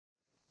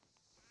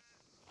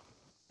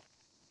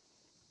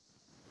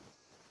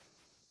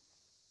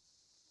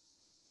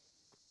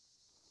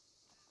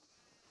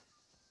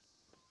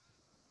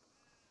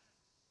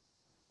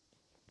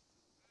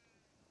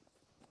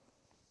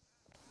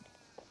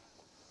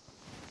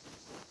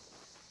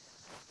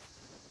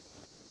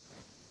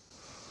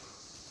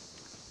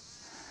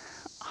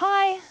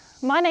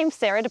my name's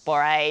Sarah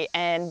DeBorre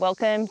and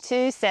welcome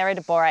to Sarah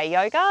DeBorre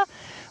Yoga.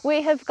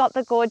 We have got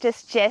the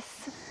gorgeous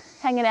Jess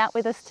hanging out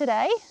with us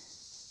today.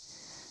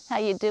 How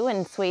you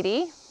doing,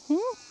 sweetie?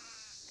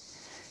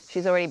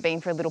 She's already been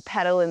for a little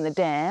paddle in the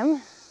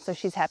dam, so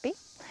she's happy.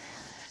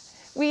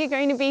 We are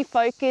going to be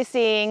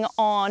focusing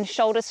on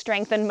shoulder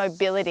strength and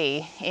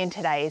mobility in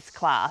today's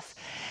class.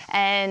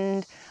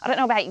 And I don't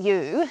know about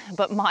you,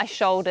 but my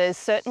shoulders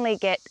certainly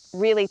get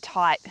really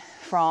tight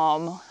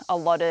from a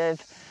lot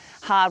of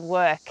hard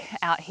work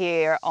out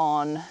here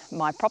on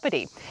my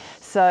property.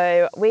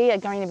 So we are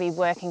going to be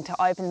working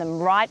to open them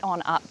right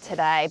on up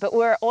today, but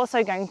we're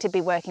also going to be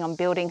working on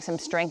building some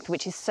strength,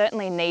 which is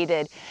certainly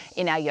needed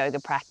in our yoga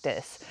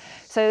practice.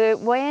 So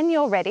when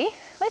you're ready,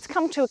 let's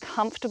come to a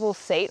comfortable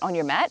seat on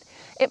your mat.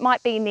 It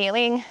might be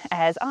kneeling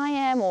as I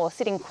am or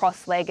sitting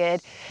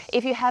cross-legged.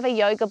 If you have a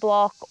yoga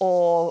block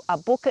or a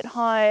book at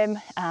home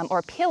or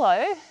a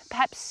pillow,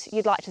 perhaps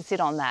you'd like to sit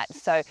on that.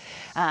 So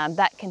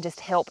that can just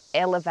help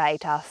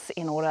elevate us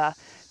in order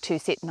to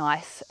sit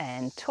nice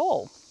and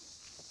tall.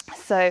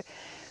 So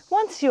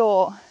once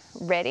you're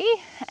ready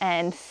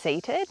and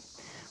seated,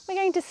 we're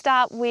going to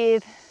start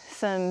with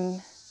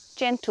some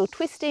gentle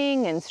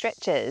twisting and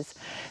stretches.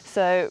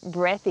 So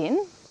breath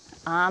in,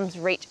 arms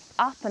reach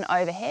up and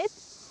overhead.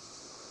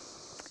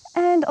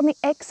 And on the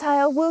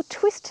exhale, we'll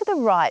twist to the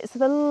right. So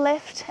the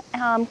left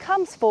arm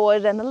comes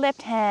forward and the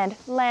left hand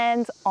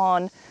lands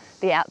on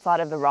the outside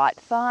of the right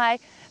thigh.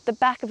 The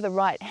back of the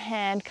right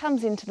hand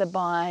comes into the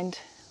bind.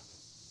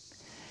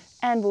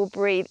 And we'll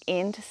breathe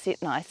in to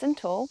sit nice and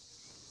tall.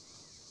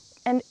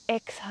 And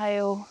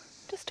exhale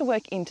just to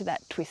work into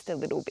that twist a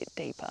little bit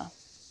deeper.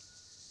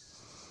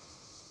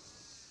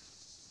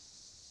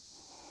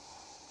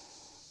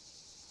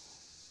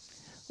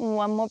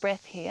 One more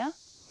breath here.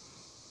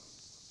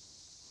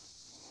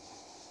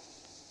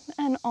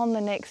 And on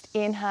the next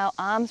inhale,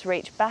 arms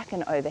reach back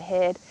and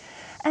overhead.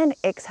 And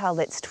exhale,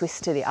 let's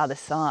twist to the other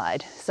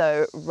side.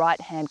 So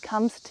right hand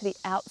comes to the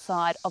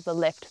outside of the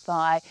left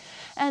thigh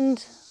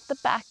and the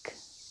back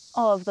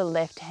of the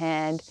left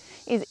hand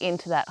is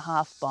into that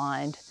half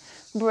bind.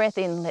 Breath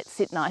in, let's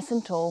sit nice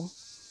and tall.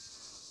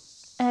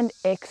 And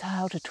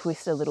exhale to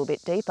twist a little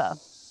bit deeper.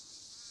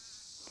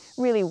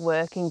 Really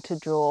working to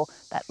draw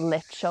that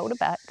left shoulder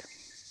back.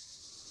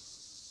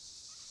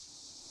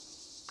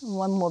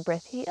 One more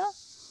breath here.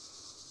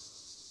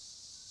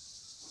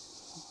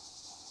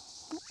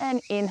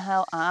 And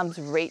inhale, arms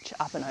reach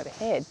up and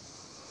overhead.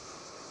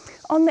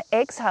 On the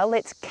exhale,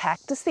 let's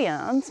cactus the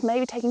arms,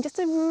 maybe taking just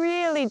a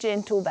really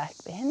gentle back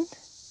bend.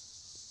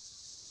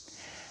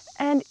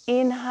 And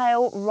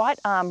inhale, right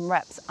arm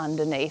wraps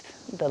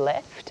underneath the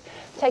left,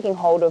 taking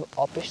hold of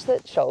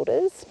opposite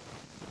shoulders.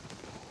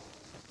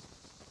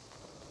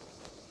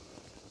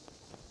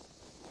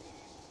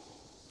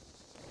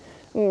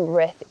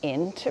 Breath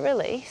in to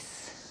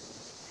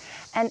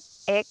release. And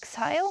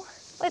exhale,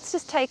 let's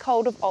just take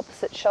hold of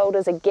opposite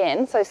shoulders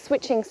again. So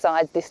switching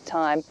sides this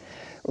time,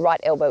 right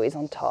elbow is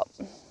on top.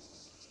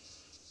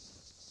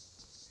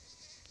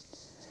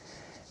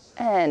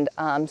 And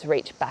arms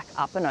reach back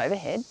up and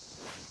overhead.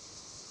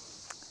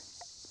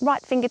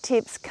 Right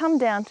fingertips come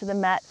down to the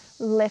mat,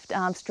 left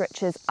arm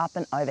stretches up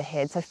and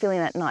overhead. So feeling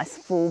that nice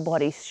full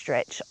body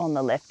stretch on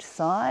the left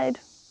side.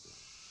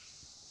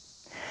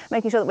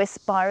 Making sure that we're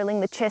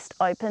spiraling the chest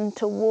open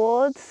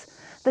towards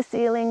the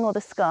ceiling or the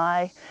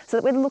sky so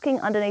that we're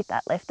looking underneath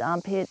that left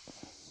armpit.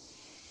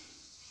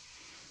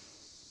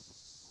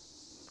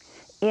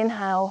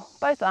 Inhale,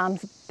 both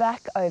arms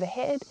back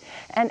overhead,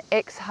 and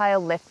exhale,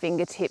 left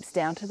fingertips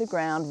down to the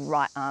ground,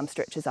 right arm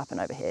stretches up and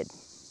overhead.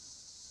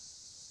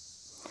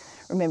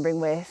 Remembering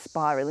we're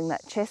spiraling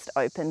that chest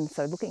open,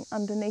 so looking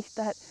underneath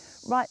that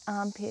right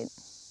armpit.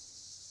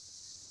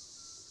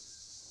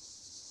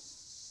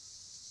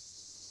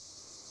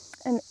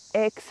 And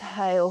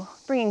exhale,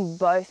 bringing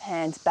both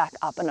hands back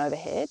up and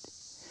overhead.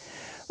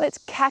 Let's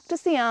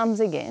cactus the arms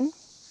again.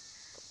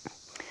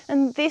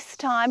 And this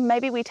time,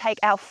 maybe we take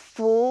our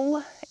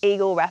full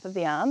eagle wrap of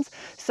the arms.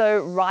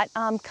 So right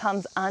arm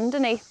comes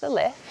underneath the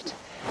left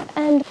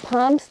and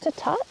palms to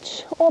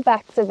touch or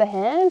backs of the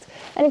hands.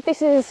 And if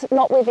this is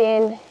not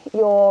within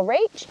your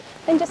reach,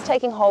 then just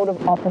taking hold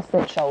of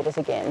opposite shoulders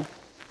again.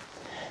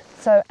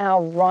 So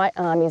our right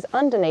arm is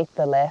underneath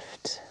the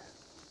left.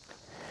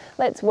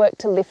 Let's work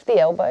to lift the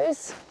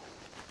elbows.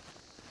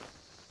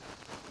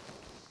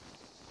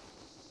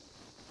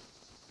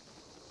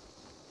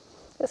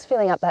 Just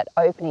feeling up that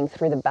opening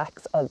through the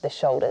backs of the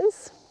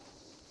shoulders.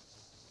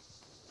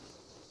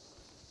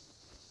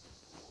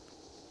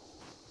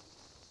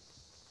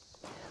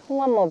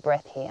 One more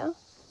breath here.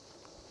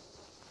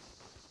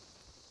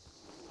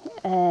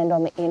 And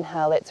on the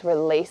inhale, let's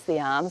release the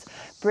arms,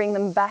 bring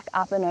them back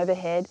up and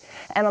overhead.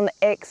 And on the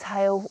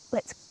exhale,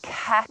 let's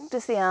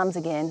cactus the arms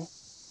again.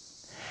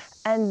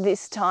 And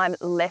this time,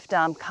 left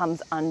arm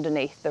comes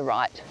underneath the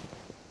right.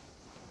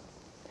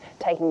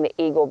 Taking the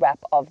eagle wrap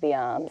of the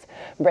arms.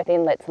 Breath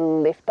in, let's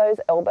lift those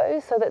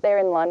elbows so that they're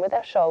in line with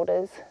our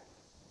shoulders.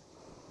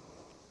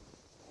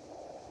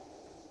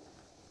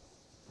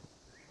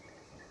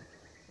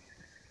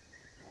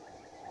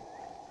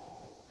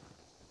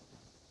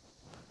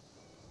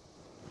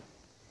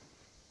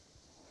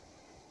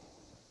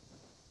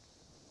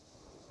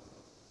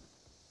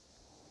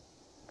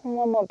 And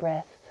one more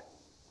breath.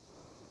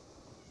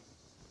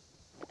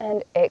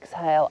 And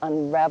exhale,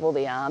 unravel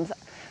the arms.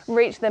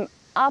 Reach them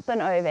up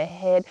and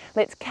overhead.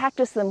 Let's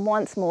cactus them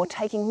once more,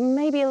 taking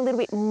maybe a little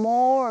bit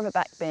more of a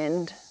back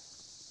bend.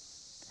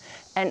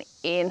 And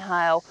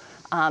inhale,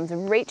 arms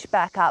reach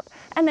back up.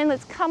 And then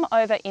let's come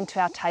over into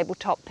our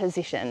tabletop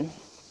position.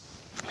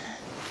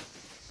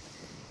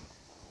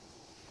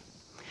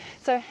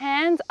 So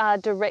hands are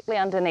directly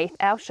underneath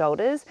our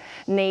shoulders.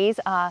 Knees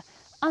are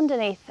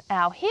underneath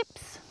our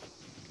hips.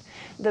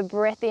 The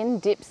breath in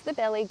dips the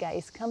belly,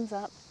 gaze comes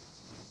up.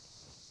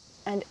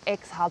 And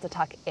exhale to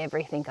tuck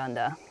everything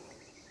under.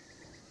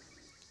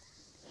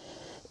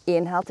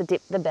 Inhale to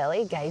dip the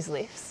belly, gaze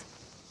lifts.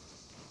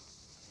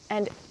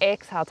 And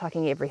exhale,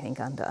 tucking everything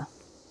under.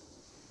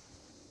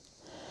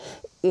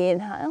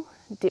 Inhale,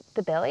 dip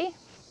the belly,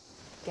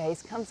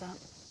 gaze comes up.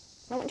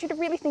 I want you to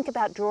really think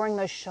about drawing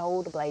those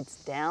shoulder blades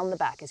down the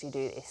back as you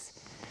do this.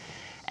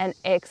 And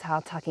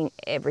exhale, tucking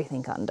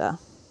everything under.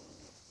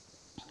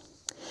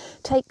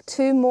 Take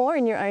 2 more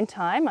in your own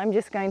time. I'm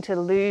just going to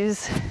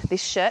lose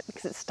this shirt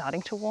because it's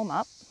starting to warm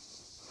up.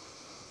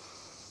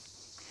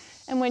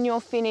 And when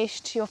you're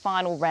finished your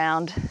final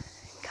round,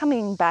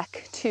 coming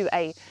back to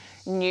a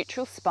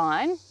neutral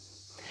spine.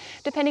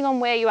 Depending on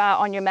where you are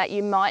on your mat,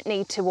 you might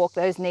need to walk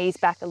those knees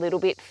back a little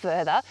bit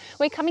further.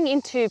 We're coming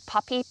into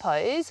puppy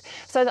pose.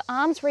 So the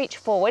arms reach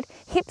forward,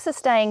 hips are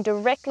staying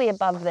directly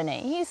above the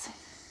knees.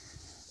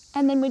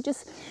 And then we're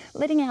just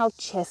letting our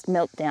chest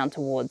melt down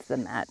towards the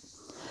mat.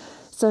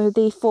 So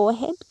the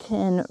forehead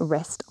can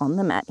rest on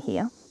the mat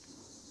here.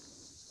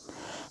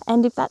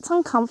 And if that's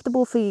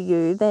uncomfortable for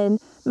you, then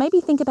maybe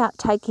think about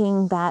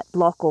taking that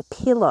block or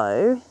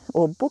pillow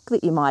or book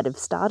that you might have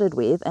started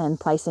with and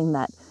placing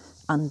that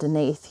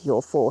underneath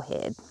your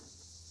forehead.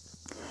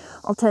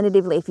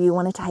 Alternatively, if you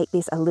want to take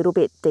this a little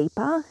bit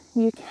deeper,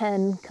 you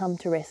can come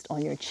to rest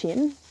on your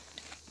chin.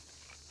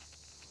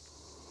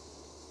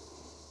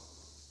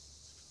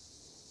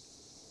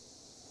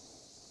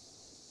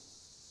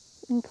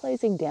 And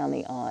closing down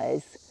the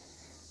eyes.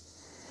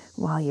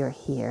 While you're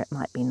here, it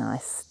might be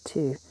nice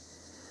to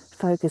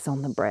focus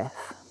on the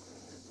breath.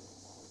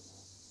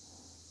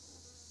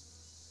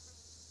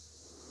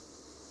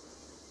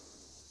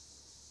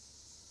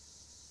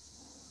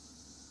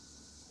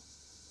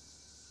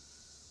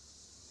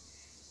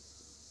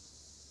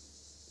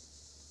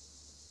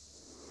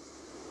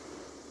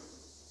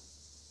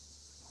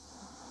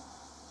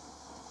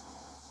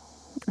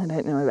 I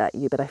don't know about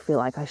you, but I feel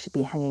like I should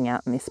be hanging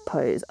out in this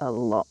pose a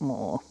lot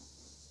more.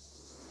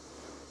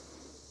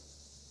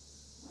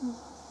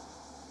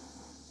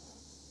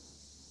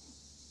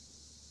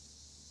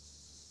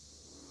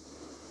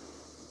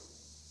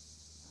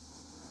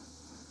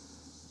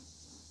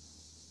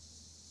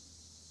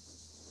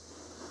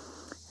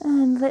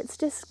 And let's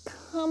just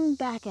come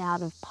back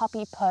out of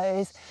puppy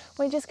pose.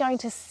 We're just going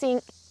to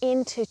sink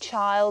into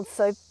child.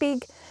 So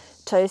big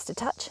toes to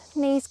touch,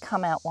 knees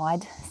come out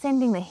wide,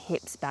 sending the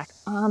hips back,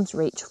 arms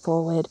reach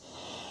forward.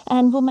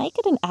 And we'll make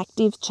it an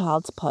active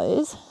child's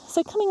pose.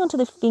 So coming onto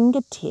the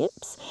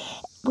fingertips,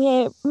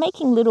 we're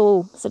making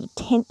little sort of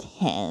tent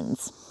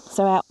hands.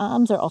 So our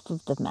arms are off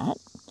of the mat.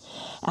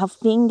 Our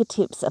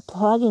fingertips are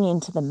plugging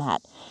into the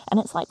mat, and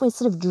it's like we're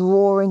sort of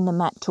drawing the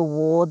mat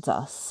towards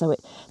us. So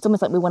it's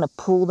almost like we want to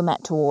pull the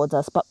mat towards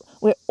us, but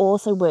we're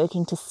also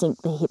working to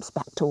sink the hips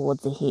back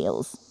towards the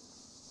heels.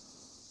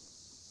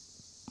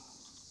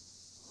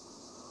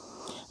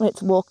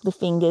 Let's walk the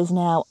fingers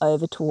now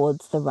over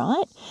towards the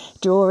right,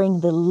 drawing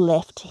the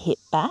left hip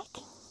back.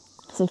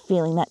 So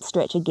feeling that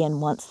stretch again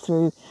once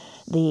through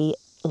the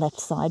left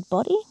side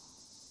body.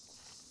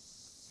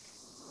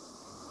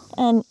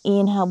 And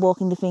inhale,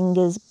 walking the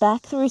fingers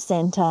back through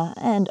center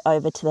and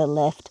over to the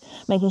left,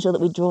 making sure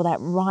that we draw that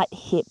right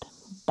hip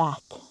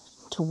back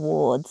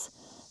towards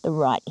the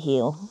right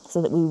heel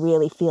so that we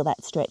really feel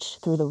that stretch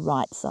through the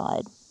right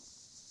side.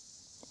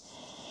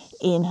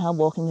 Inhale,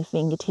 walking the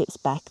fingertips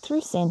back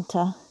through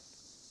center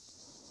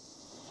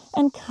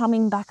and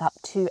coming back up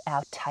to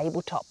our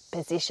tabletop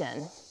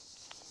position.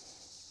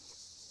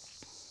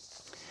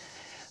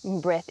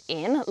 Breath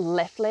in,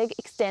 left leg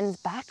extends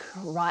back,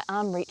 right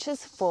arm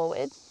reaches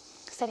forward,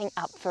 setting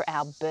up for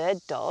our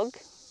bird dog.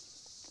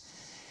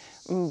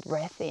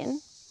 Breath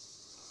in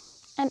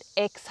and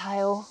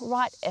exhale,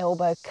 right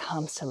elbow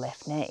comes to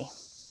left knee.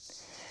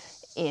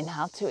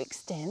 Inhale to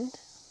extend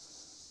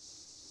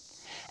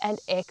and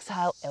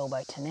exhale,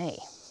 elbow to knee.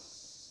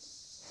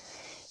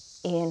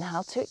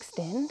 Inhale to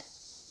extend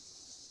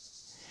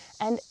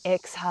and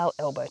exhale,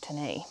 elbow to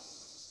knee.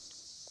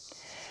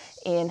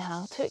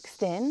 Inhale to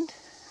extend.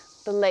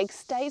 The leg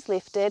stays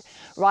lifted,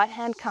 right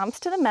hand comes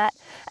to the mat,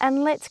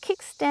 and let's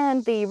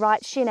kickstand the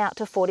right shin out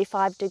to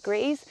 45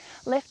 degrees.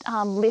 Left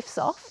arm lifts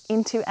off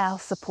into our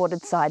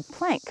supported side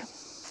plank.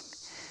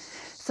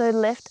 So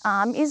left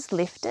arm is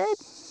lifted,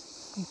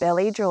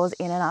 belly draws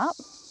in and up.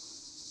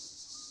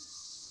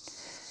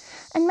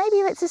 And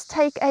maybe let's just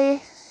take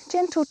a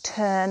gentle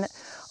turn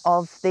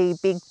of the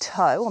big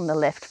toe on the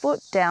left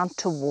foot down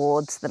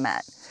towards the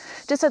mat,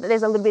 just so that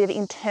there's a little bit of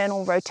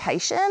internal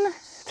rotation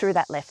through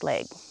that left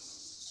leg.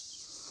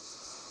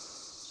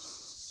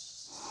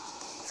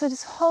 So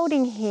just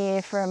holding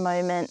here for a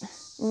moment,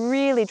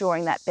 really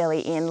drawing that belly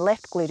in.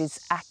 Left glute is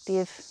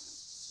active.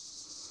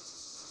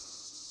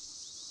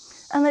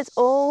 And let's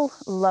all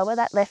lower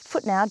that left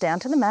foot now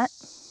down to the mat.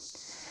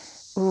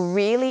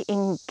 Really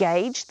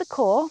engage the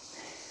core.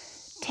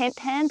 Tent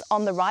hand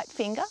on the right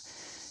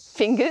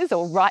fingers,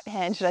 or right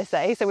hand should I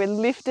say. So we're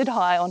lifted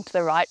high onto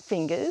the right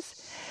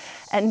fingers.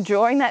 And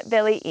drawing that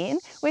belly in,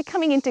 we're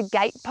coming into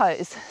gate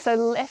pose. So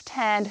left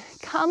hand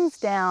comes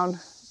down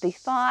the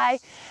thigh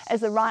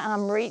as the right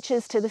arm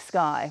reaches to the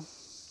sky.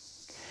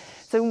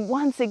 So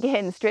once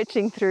again,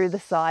 stretching through the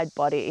side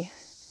body.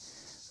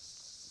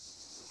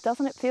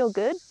 Doesn't it feel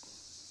good?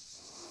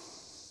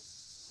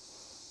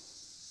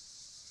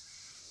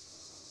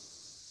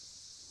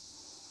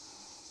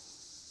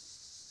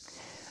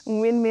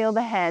 Windmill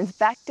the hands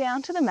back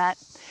down to the mat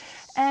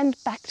and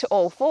back to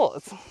all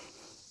fours.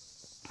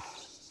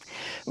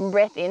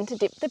 Breath in to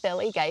dip the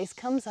belly, gaze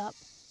comes up,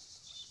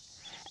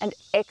 and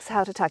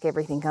exhale to tuck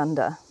everything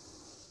under.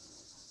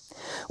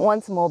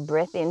 Once more,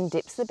 breath in,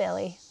 dips the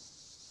belly,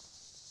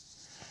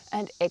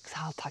 and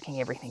exhale, tucking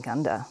everything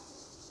under.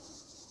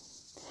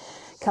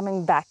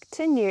 Coming back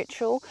to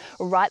neutral,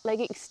 right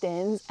leg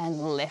extends and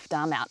left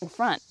arm out in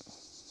front.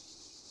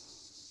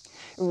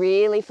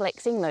 Really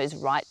flexing those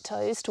right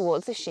toes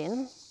towards the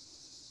shin.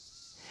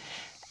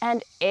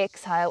 And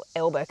exhale,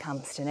 elbow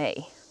comes to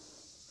knee.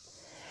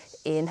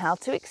 Inhale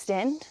to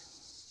extend.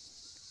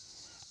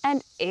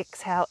 And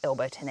exhale,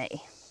 elbow to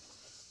knee.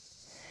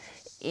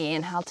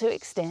 Inhale to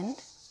extend.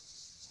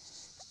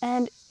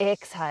 And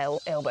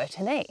exhale, elbow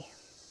to knee.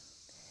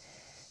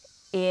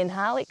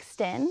 Inhale,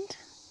 extend.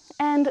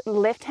 And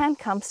left hand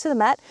comes to the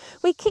mat.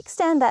 We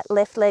kickstand that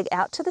left leg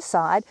out to the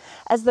side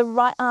as the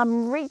right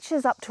arm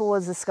reaches up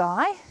towards the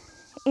sky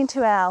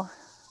into our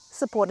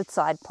supported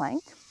side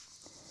plank.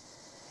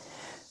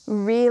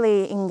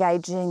 Really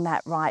engaging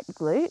that right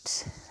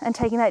glute and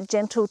taking that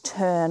gentle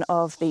turn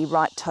of the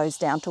right toes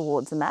down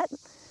towards the mat.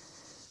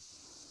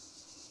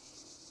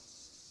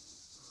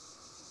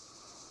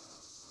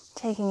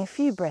 Taking a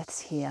few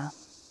breaths here.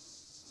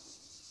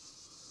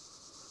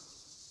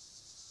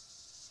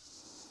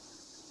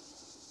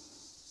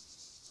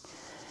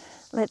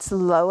 Let's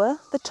lower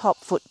the top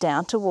foot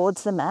down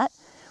towards the mat.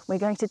 We're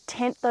going to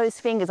tent those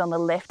fingers on the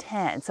left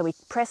hand. So we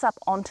press up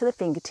onto the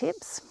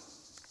fingertips.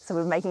 So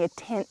we're making a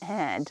tent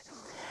hand.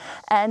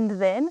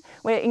 And then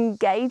we're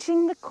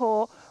engaging the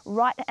core.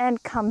 Right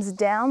hand comes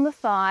down the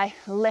thigh,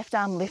 left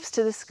arm lifts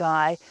to the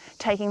sky,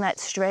 taking that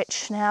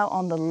stretch now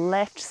on the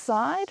left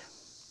side.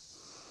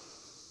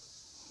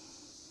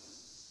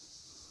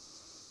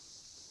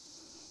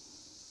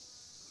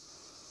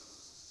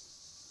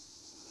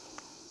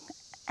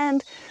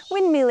 And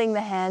windmilling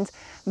the hands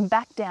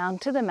back down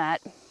to the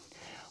mat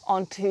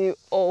onto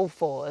all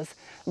fours.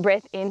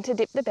 Breath in to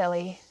dip the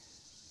belly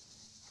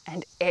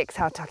and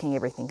exhale, tucking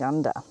everything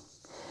under.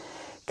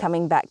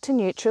 Coming back to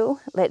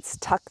neutral, let's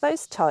tuck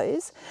those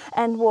toes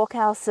and walk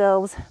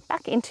ourselves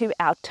back into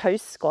our toe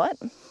squat.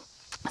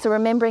 So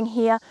remembering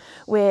here,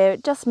 we're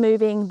just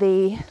moving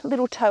the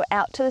little toe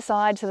out to the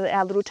side so that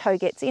our little toe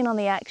gets in on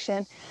the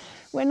action.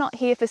 We're not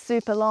here for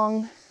super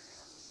long,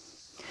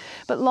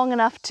 but long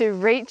enough to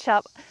reach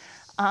up,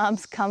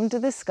 arms come to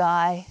the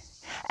sky,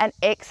 and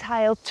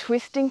exhale,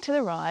 twisting to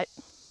the right.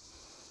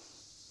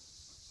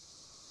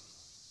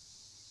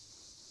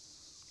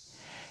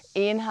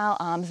 Inhale,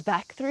 arms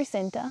back through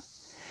center,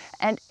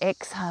 and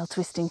exhale,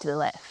 twisting to the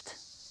left.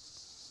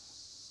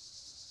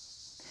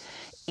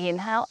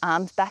 Inhale,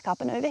 arms back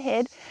up and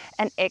overhead,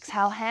 and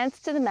exhale, hands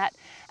to the mat,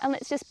 and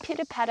let's just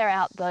pitter-patter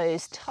out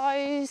those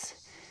toes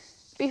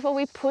before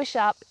we push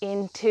up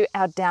into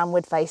our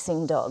downward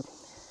facing dog.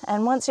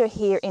 And once you're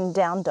here in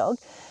down dog,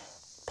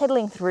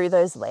 pedaling through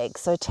those legs,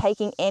 so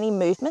taking any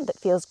movement that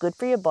feels good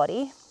for your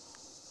body,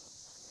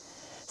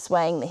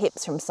 swaying the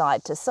hips from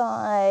side to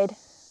side,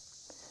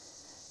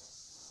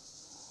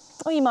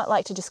 or you might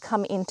like to just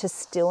come into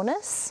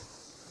stillness.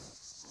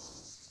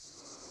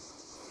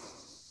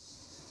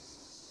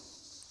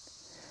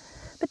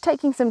 But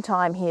taking some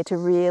time here to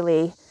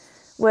really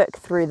work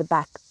through the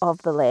back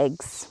of the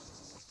legs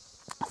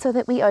so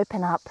that we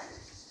open up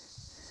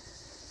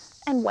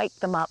and wake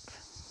them up,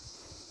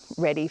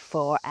 ready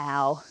for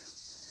our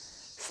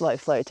slow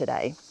flow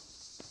today.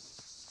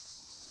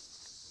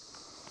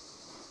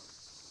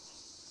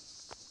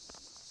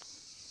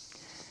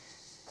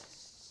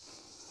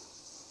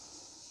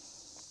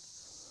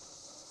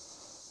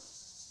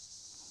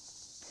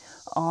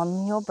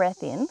 On your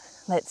breath in,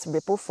 let's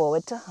ripple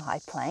forward to high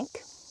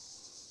plank.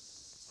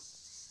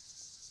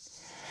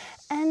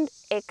 And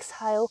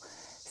exhale,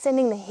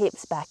 sending the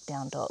hips back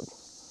down dog.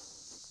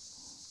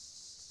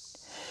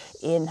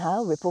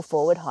 Inhale, ripple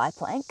forward, high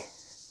plank,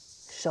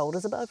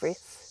 shoulders above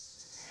wrists.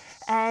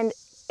 And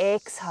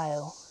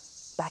exhale,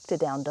 back to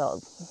down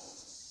dog.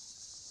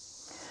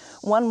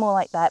 One more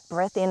like that,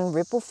 breath in,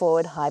 ripple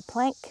forward, high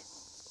plank.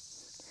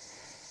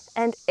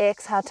 And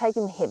exhale,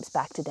 taking the hips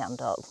back to down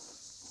dog.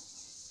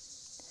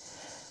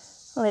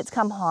 Let's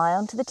come high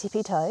onto the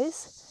tippy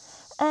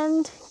toes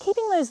And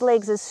keeping those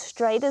legs as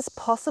straight as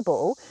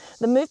possible,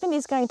 the movement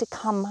is going to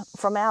come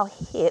from our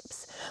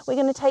hips. We're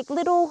going to take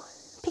little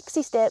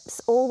pixie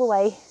steps all the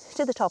way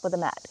to the top of the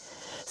mat.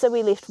 So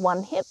we lift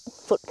one hip,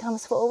 foot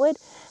comes forward,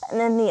 and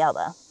then the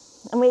other.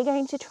 And we're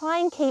going to try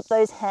and keep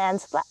those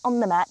hands flat on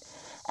the mat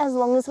as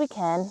long as we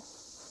can.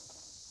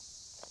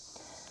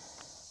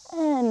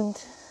 And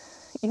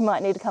you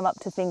might need to come up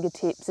to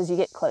fingertips as you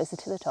get closer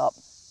to the top.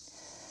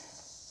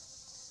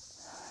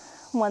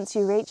 Once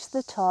you reach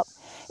the top,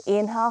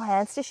 inhale,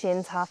 hands to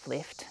shins, half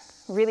lift.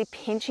 Really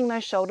pinching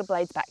those shoulder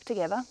blades back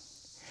together.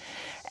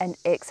 And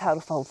exhale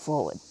to fold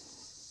forward.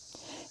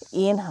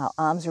 Inhale,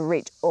 arms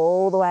reach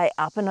all the way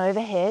up and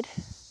overhead.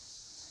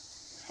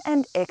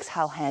 And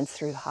exhale, hands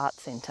through heart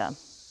center.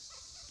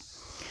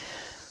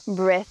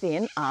 Breath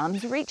in,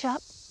 arms reach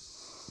up.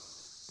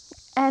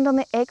 And on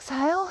the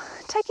exhale,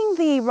 taking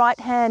the right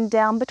hand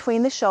down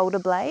between the shoulder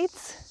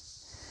blades.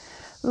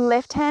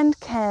 Left hand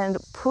can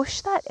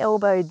push that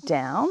elbow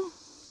down.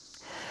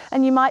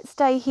 And you might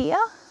stay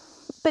here,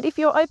 but if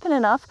you're open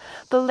enough,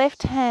 the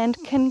left hand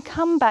can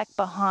come back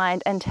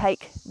behind and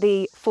take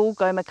the full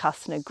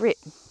Gomukhasana grip.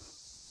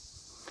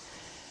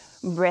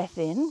 Breath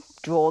in,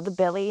 draw the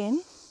belly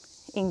in,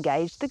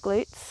 engage the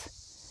glutes.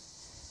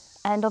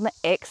 And on the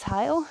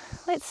exhale,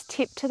 let's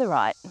tip to the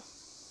right.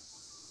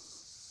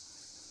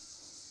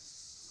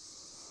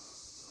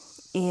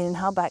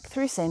 Inhale back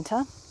through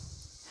center.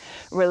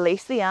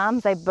 Release the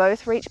arms, they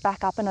both reach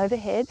back up and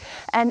overhead.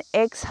 And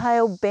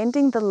exhale,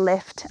 bending the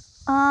left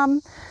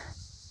arm.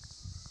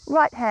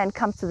 Right hand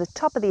comes to the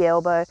top of the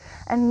elbow,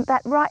 and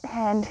that right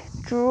hand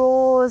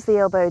draws the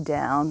elbow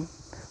down.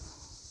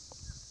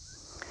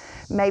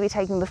 Maybe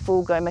taking the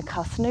full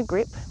Gomukhasana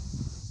grip,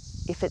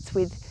 if it's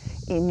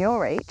within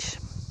your reach.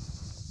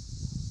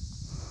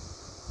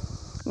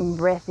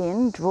 Breath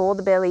in, draw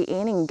the belly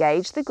in,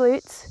 engage the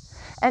glutes.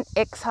 And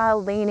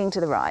exhale, leaning to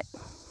the right.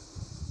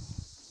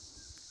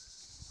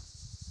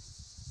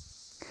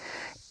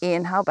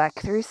 Inhale back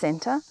through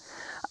center.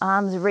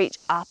 Arms reach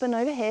up and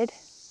overhead.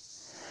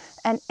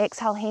 And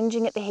exhale,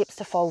 hinging at the hips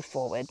to fold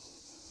forward.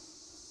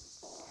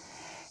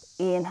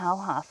 Inhale,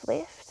 half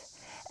lift.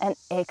 And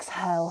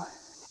exhale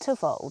to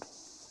fold.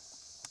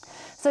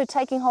 So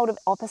taking hold of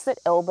opposite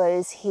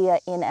elbows here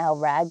in our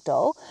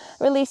ragdoll.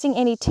 Releasing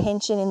any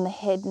tension in the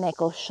head,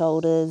 neck or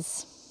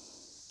shoulders.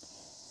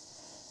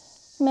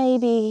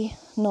 Maybe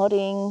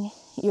nodding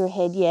your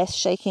head yes,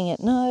 shaking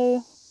it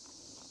no.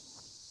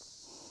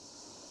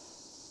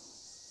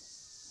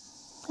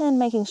 And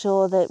making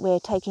sure that we're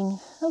taking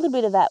a little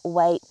bit of that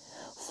weight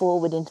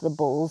forward into the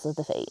balls of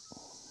the feet.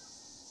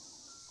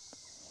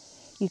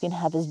 You can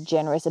have as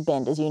generous a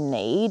bend as you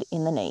need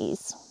in the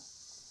knees.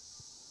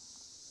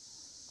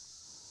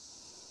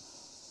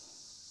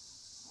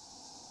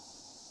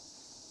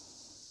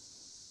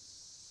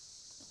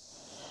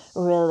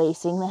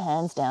 Releasing the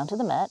hands down to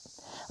the mat.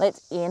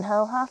 Let's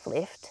inhale, half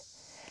lift,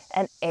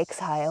 and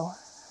exhale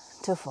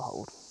to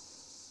fold.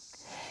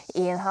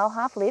 Inhale,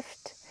 half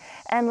lift.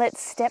 And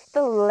let's step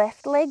the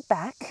left leg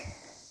back,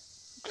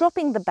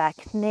 dropping the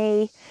back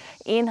knee.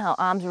 Inhale,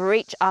 arms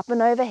reach up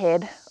and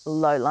overhead,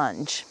 low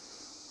lunge.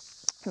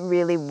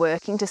 Really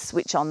working to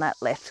switch on that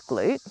left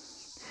glute.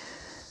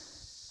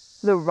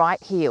 The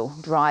right heel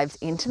drives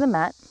into the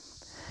mat,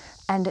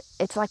 and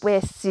it's like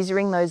we're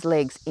scissoring those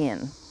legs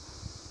in.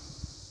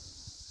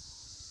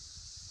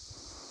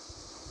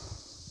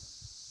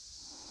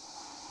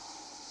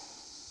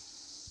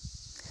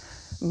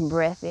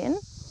 Breath in.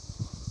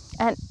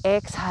 And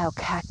exhale,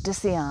 cactus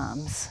the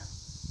arms.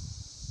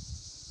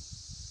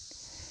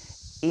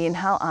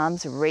 Inhale,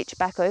 arms reach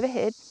back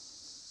overhead.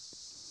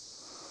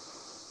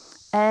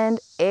 And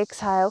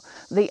exhale,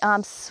 the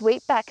arms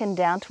sweep back and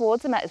down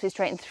towards the mat as we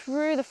straighten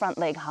through the front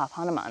leg, half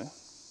Hanuman.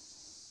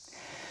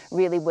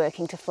 Really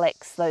working to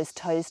flex those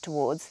toes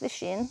towards the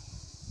shin.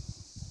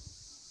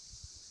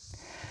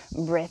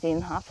 Breath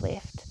in, half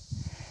lift.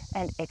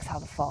 And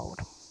exhale to fold.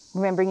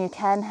 Remembering you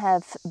can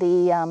have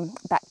the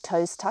back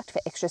toes tucked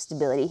for extra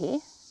stability here.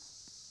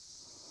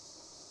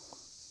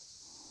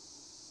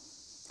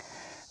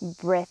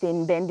 Breath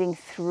in, bending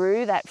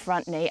through that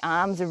front knee,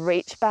 arms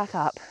reach back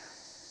up,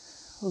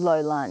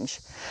 low lunge.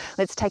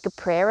 Let's take a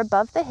prayer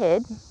above the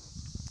head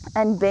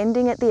and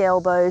bending at the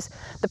elbows,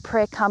 the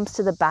prayer comes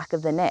to the back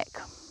of the neck.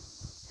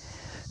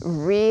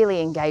 Really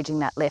engaging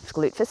that left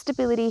glute for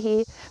stability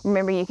here.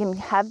 Remember, you can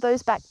have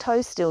those back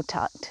toes still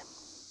tucked.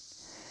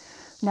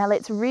 Now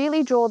let's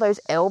really draw those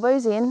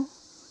elbows in,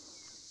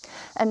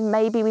 and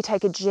maybe we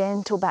take a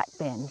gentle back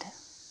bend.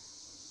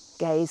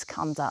 Gaze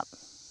comes up.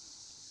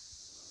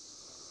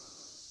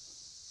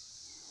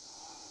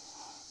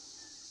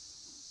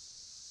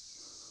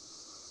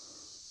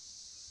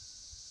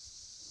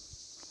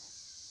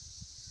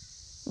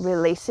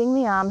 Releasing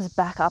the arms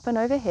back up and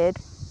overhead.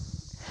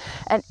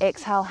 And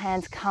exhale,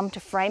 hands come to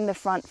frame the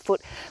front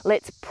foot.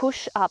 Let's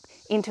push up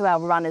into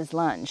our runner's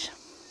lunge.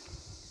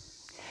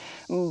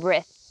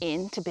 Breath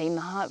in to beam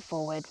the heart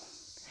forward.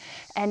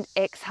 And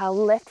exhale,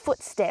 left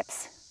foot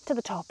steps to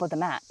the top of the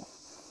mat.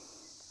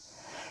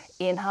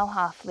 Inhale,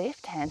 half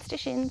lift, hands to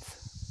shins.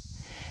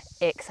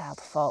 exhale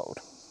to fold.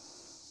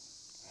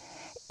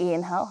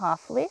 Inhale,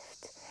 half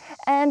lift,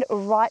 and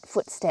right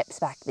foot steps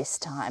back this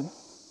time.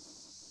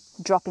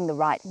 Dropping the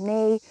right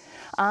knee,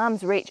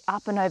 arms reach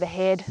up and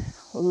overhead,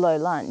 low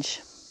lunge.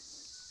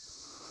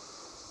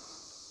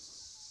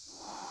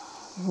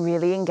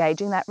 Really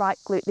engaging that right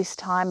glute this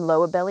time,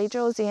 lower belly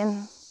draws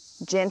in,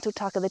 gentle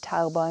tuck of the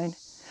tailbone.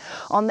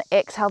 On the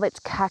exhale, let's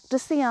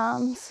cactus the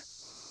arms.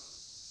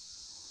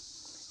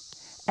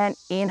 And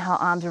inhale,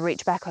 arms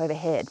reach back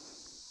overhead.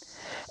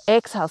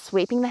 Exhale,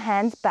 sweeping the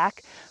hands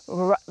back,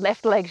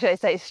 left leg, should I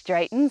say,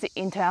 straightens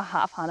into our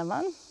half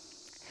Hanuman.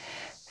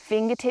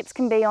 Fingertips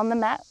can be on the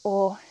mat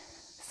or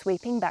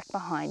sweeping back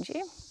behind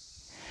you.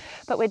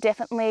 But we're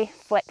definitely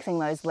flexing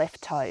those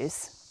left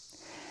toes.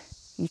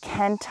 You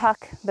can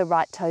tuck the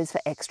right toes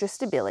for extra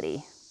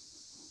stability.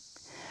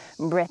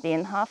 Breath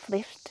in, half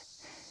lift,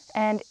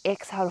 and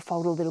exhale to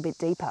fold a little bit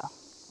deeper.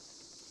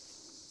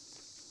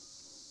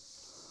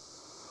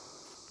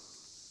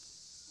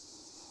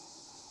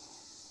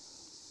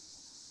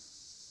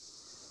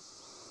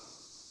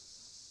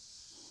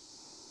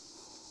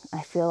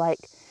 I feel like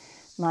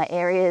my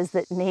areas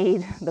that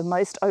need the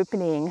most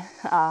opening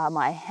are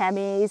my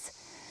hammies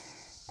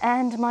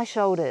and my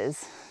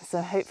shoulders.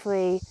 So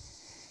hopefully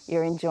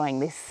you're enjoying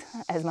this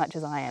as much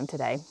as I am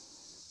today.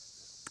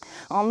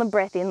 On the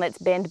breath in, let's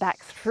bend back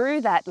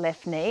through that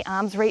left knee,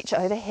 arms reach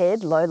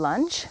overhead, low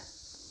lunge.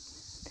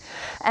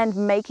 And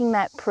making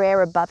that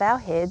prayer above our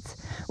heads,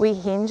 we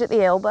hinge at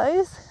the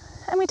elbows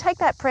and we take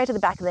that prayer to the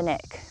back of the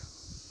neck.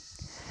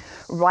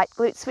 Right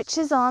glute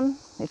switches on,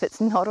 if it's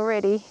not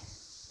already.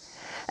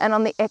 And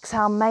on the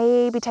exhale,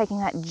 maybe taking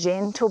that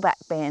gentle back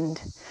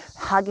bend,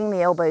 hugging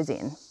the elbows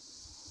in.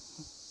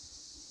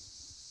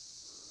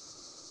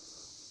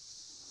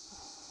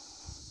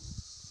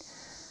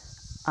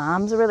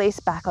 Arms are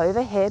released back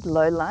overhead,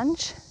 low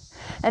lunge,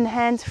 and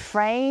hands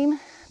frame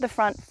the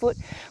front foot.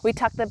 We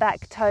tuck the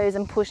back toes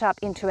and push up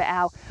into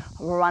our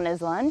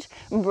runner's lunge.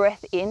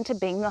 Breath in to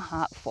bring the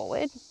heart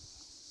forward.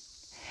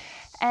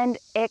 And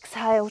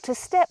exhale to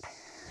step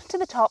to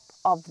the top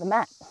of the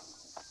mat.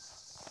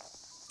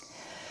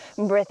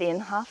 Breath in,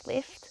 half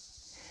lift,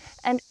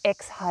 and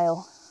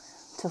exhale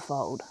to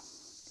fold.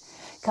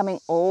 Coming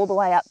all the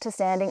way up to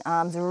standing,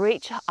 arms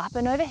reach up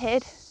and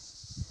overhead.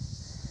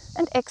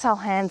 And exhale,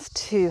 hands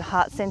to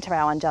heart center,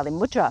 our Anjali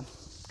Mudra.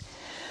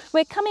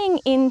 We're coming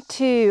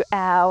into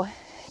our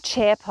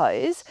chair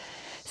pose.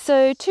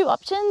 So 2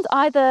 options,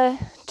 either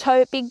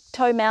big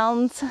toe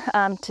mounds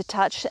to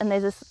touch and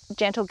there's a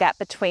gentle gap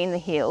between the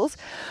heels,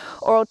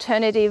 or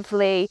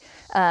alternatively,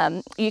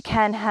 you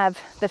can have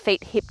the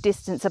feet hip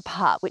distance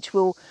apart, which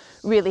will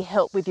really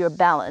help with your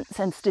balance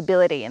and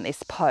stability in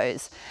this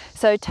pose.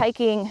 So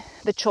taking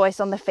the choice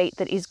on the feet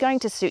that is going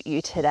to suit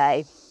you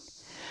today.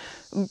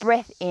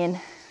 Breath in,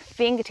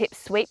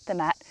 fingertips sweep the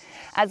mat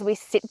as we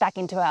sit back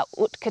into our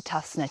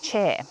Utkatasana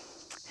chair,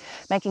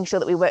 making sure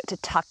that we work to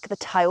tuck the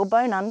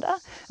tailbone under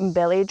and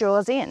belly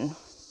draws in.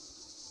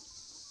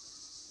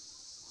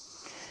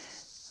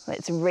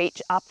 Let's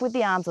reach up with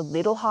the arms a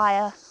little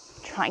higher,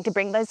 trying to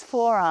bring those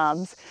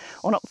forearms,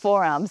 or not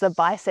forearms, the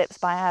biceps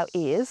by our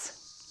ears.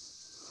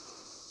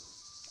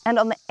 And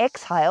on the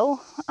exhale,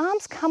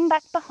 arms come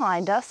back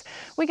behind us.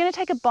 We're going to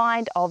take a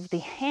bind of the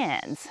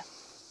hands.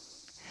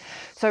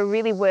 So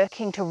really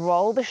working to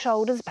roll the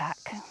shoulders back.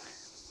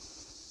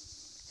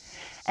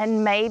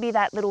 And maybe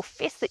that little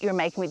fist that you're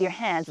making with your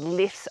hands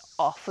lifts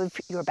off of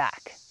your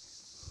back.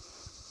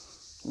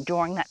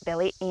 Drawing that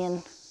belly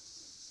in.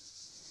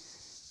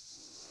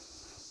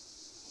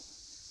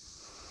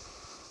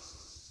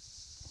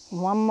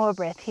 One more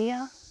breath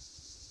here.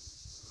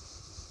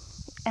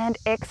 And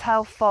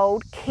exhale,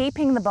 fold,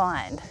 keeping the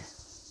bind.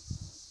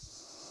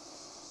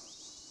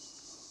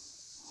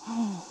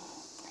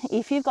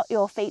 If you've got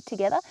your feet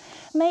together,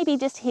 maybe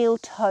just heel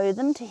toe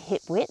them to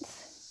hip width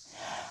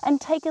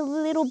and take a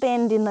little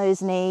bend in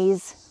those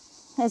knees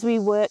as we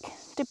work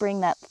to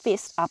bring that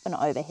fist up and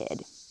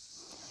overhead,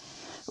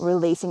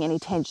 releasing any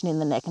tension in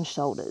the neck and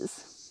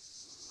shoulders.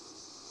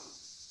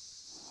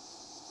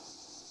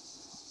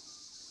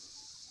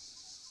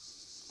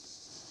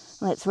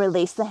 Let's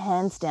release the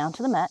hands down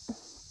to the mat.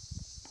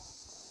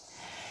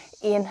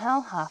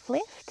 Inhale, half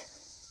lift.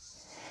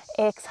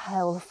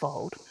 Exhale,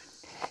 fold.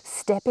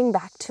 Stepping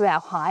back to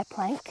our high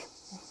plank.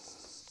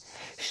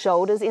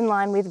 Shoulders in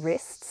line with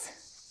wrists.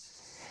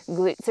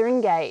 Glutes are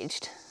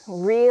engaged.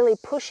 Really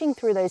pushing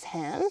through those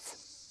hands.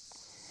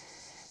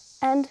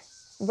 And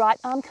right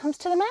arm comes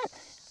to the mat.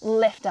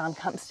 Left arm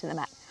comes to the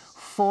mat.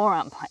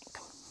 Forearm plank.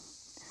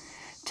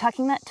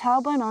 Tucking that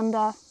tailbone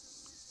under.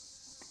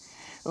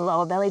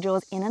 Lower belly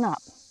draws in and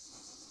up.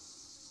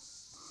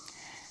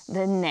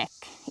 The neck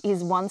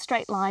is one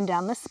straight line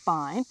down the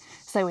spine,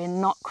 so we're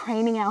not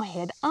craning our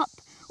head up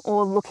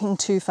or looking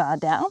too far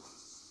down.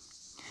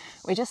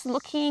 We're just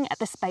looking at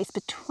the space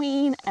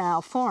between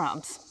our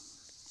forearms.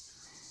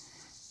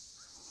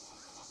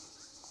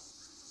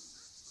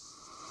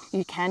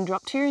 You can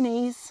drop to your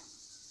knees.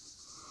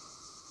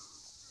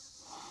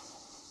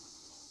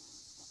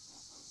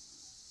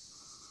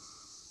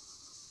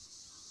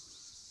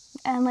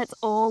 And let's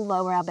all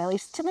lower our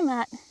bellies to the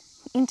mat,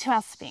 into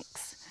our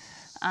Sphinx,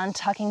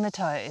 untucking the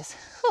toes.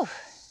 Whew.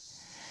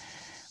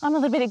 I'm a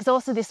little bit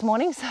exhausted this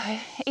morning, so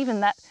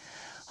even that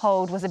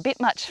hold was a bit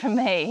much for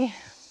me.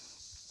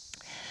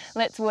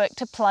 Let's work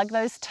to plug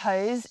those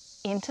toes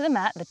into the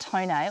mat, the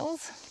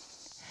toenails.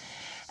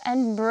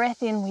 And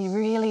breath in, we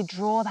really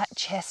draw that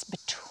chest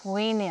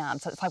between the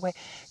arms. So it's like we're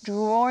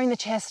drawing the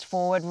chest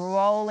forward,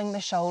 rolling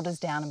the shoulders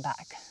down and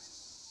back.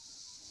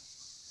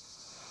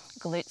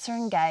 Glutes are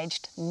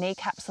engaged,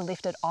 kneecaps are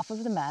lifted off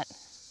of the mat.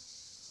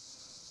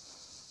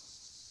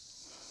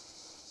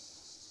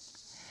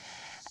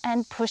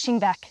 And pushing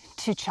back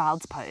to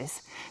child's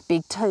pose.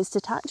 Big toes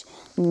to touch,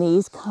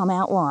 knees come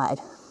out wide.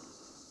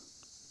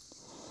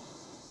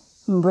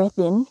 Breath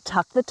in,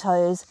 tuck the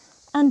toes,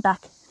 and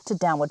back to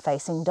downward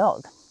facing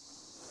dog.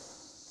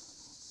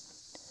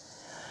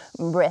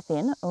 Breath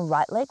in,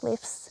 right leg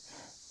lifts,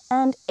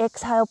 and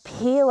exhale,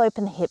 peel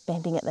open the hip,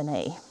 bending at the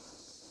knee.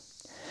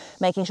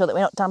 Making sure that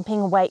we're not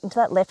dumping weight into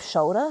that left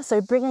shoulder, so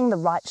bringing the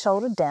right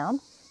shoulder down.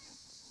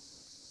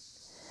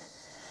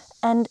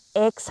 And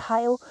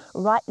exhale,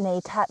 right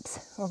knee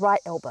taps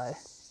right elbow.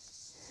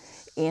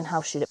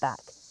 Inhale, shoot it back.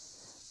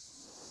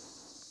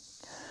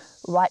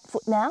 Right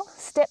foot now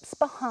steps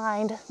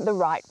behind the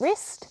right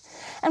wrist,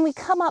 and we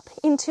come up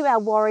into our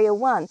warrior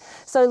one.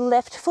 So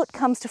left foot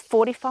comes to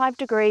 45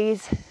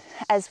 degrees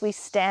as we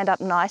stand up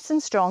nice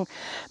and strong,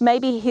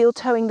 maybe heel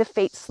toeing the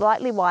feet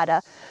slightly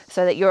wider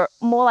so that you're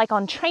more like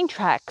on train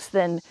tracks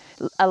than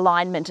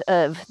alignment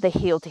of the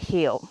heel to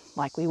heel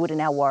like we would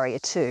in our warrior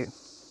two.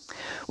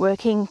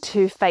 Working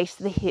to face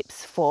the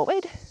hips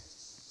forward.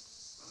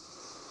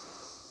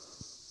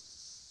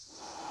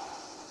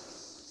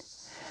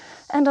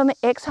 And on the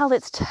exhale,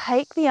 let's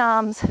take the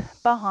arms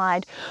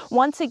behind.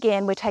 Once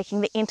again, we're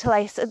taking the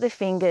interlace of the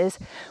fingers.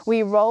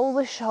 We roll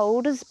the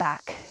shoulders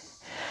back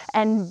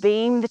and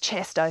beam the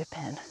chest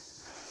open.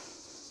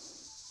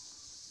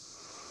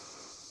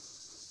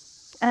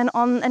 And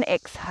on an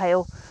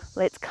exhale,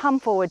 let's come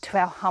forward to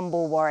our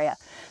humble warrior.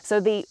 So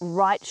the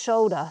right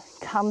shoulder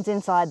comes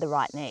inside the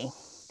right knee.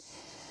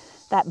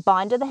 That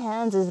bind of the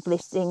hands is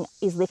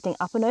lifting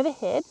up and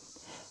overhead.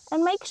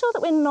 And make sure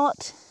that we're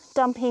not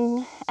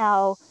dumping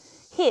our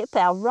hip,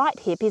 our right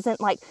hip isn't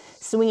like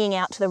swinging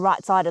out to the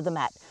right side of the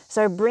mat.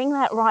 So bring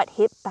that right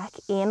hip back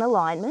in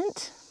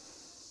alignment.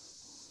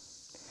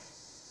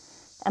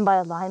 And by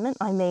alignment,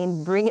 I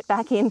mean bring it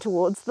back in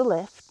towards the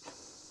left.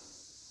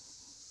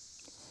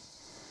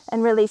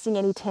 And releasing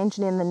any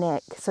tension in the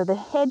neck. So the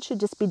head should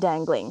just be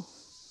dangling.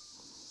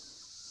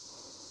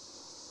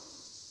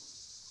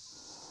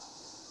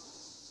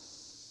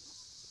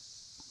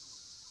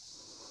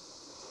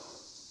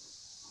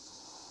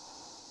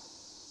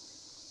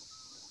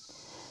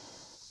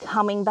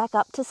 Coming back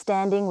up to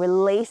standing,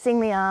 releasing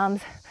the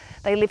arms.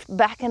 They lift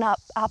back and up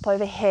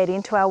overhead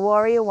into our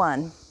warrior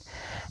one.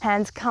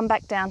 Hands come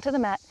back down to the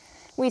mat.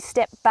 We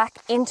step back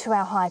into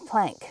our high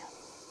plank.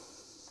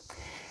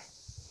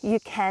 You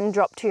can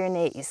drop to your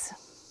knees.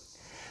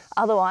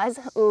 Otherwise,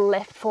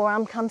 left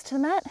forearm comes to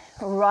the mat,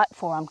 right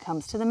forearm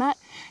comes to the mat,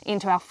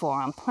 into our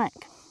forearm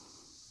plank.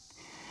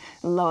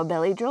 Lower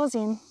belly draws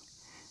in,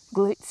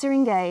 glutes are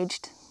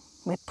engaged.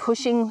 We're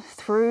pushing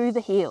through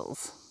the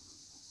heels.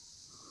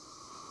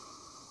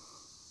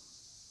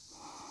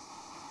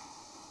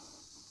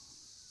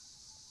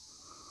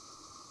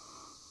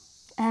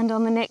 And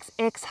on the next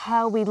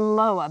exhale, we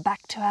lower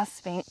back to our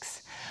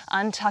Sphinx,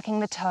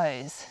 untucking the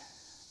toes.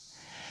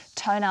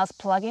 Toenails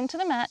plug into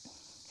the mat,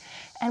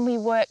 and we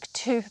work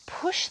to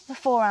push the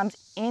forearms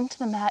into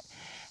the mat,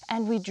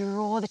 and we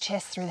draw the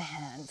chest through the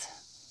hands.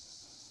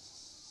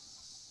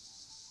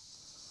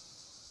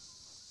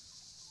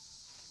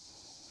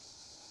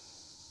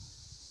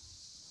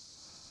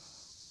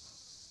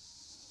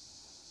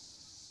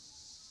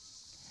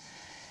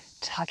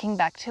 Tucking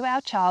back to our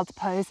child's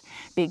pose,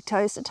 big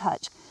toes to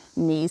touch.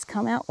 Knees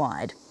come out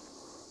wide.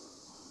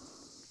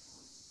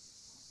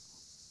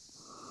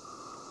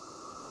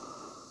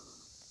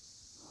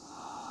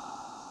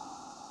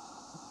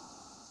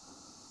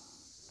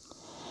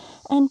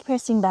 And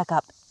pressing back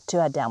up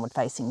to our downward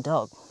facing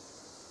dog.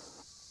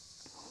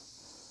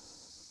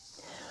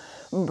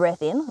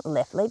 Breath in,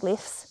 left leg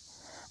lifts.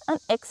 And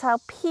exhale,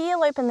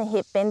 peel open the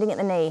hip, bending at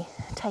the knee,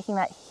 taking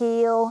that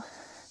heel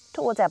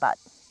towards our butt.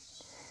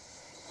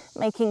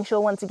 Making sure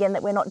once again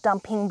that we're not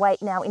dumping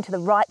weight now into the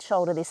right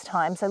shoulder this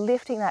time. So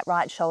lifting that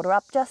right shoulder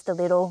up just a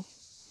little.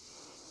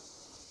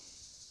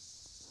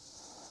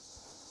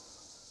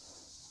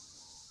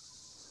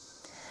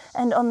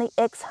 And on the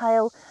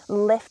exhale,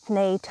 left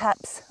knee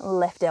taps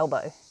left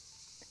elbow.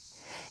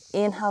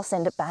 Inhale,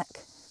 send it back.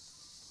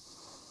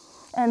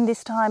 And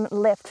this time,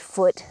 left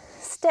foot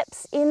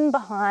steps in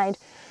behind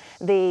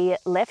the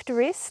left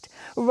wrist.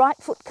 Right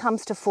foot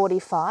comes to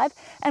 45,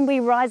 and we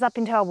rise up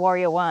into our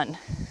warrior one.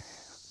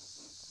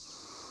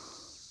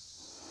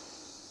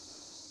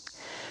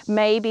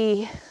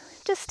 Maybe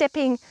just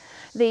stepping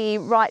the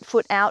right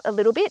foot out a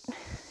little bit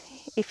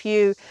if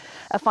you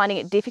are finding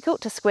it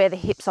difficult to square the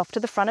hips off to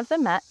the front of the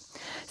mat.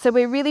 So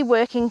we're really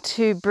working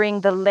to bring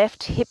the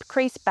left hip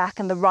crease back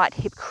and the right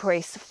hip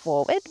crease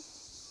forward,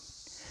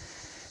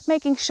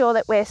 making sure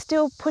that we're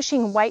still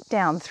pushing weight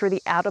down through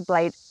the outer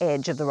blade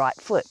edge of the right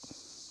foot.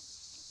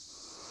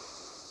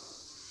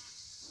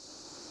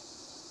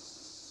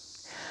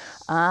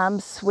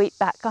 Arms sweep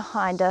back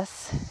behind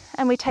us,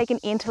 and we take an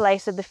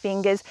interlace of the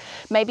fingers,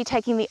 maybe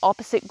taking the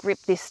opposite grip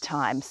this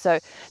time. So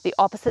the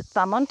opposite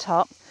thumb on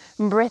top,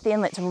 breath in,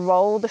 let's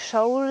roll the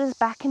shoulders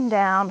back and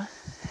down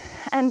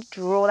and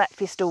draw that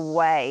fist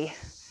away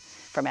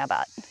from our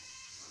butt.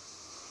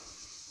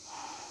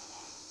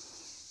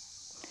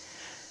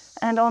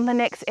 And on the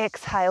next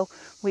exhale,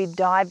 we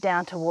dive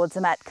down towards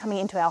the mat, coming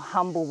into our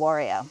humble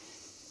warrior.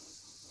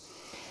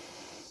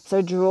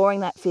 So drawing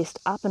that fist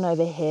up and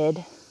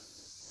overhead,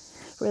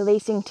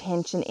 releasing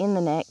tension in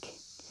the neck,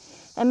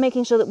 and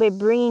making sure that we're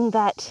bringing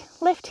that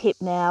left hip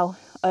now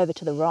over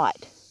to the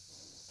right.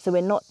 So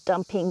we're not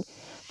dumping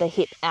the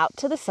hip out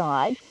to the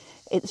side,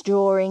 it's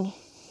drawing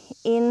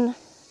in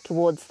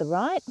towards the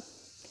right,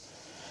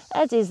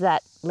 as is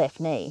that left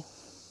knee.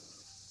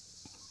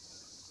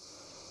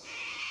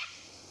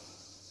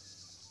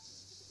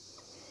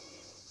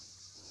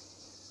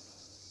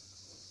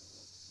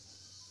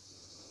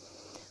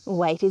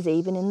 Weight is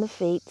even in the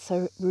feet,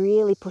 so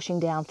really pushing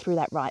down through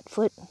that right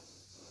foot.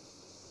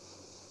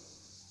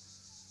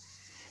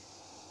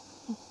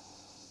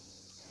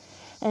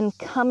 And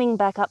coming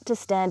back up to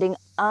standing,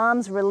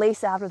 arms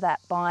release out of that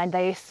bind.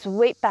 They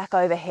sweep back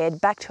overhead,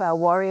 back to our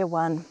warrior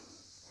one.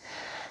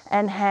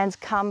 And hands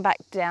come back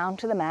down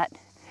to the mat,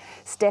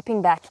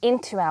 stepping back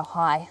into our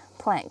high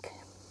plank.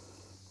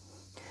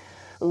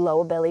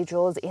 Lower belly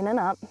draws in and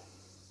up.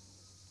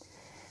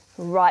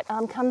 Right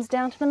arm comes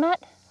down to the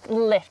mat,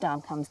 left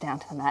arm comes down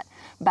to the mat,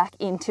 back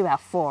into our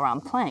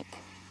forearm plank.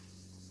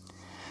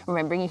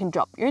 Remembering you can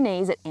drop your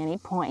knees at any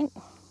point.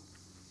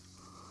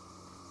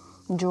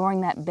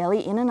 Drawing that belly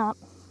in and up.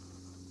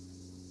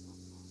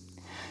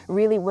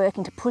 Really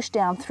working to push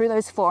down through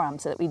those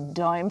forearms so that we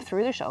dome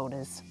through the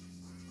shoulders.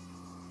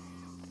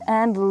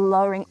 And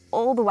lowering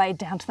all the way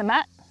down to the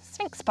mat,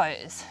 Sphinx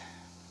pose.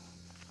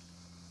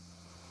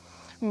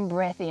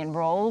 Breath in,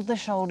 roll the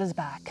shoulders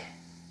back.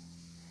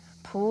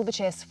 Pull the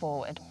chest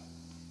forward.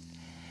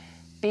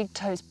 Big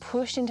toes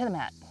push into the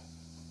mat.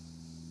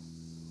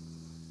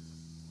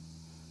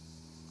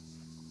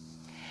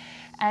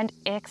 And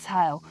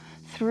exhale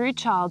through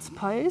child's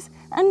pose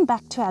and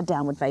back to our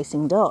downward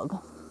facing dog.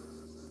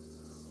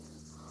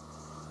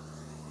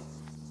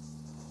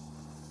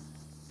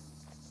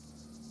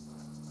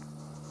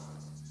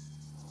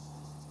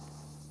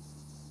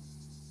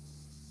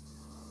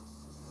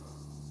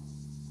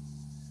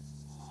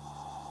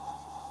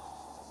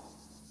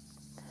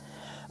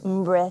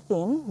 Breath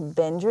in,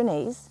 bend your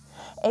knees.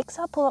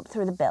 Exhale, pull up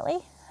through the belly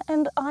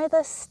and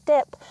either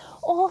step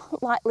or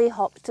lightly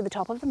hop to the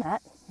top of the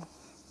mat.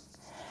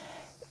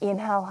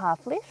 Inhale,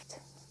 half lift,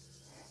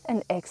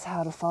 and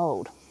exhale to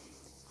fold.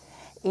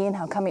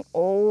 Inhale, coming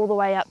all the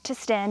way up to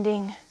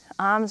standing,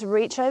 arms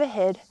reach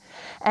overhead,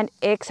 and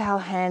exhale,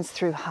 hands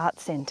through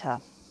heart center.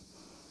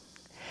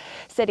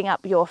 Setting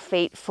up your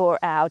feet for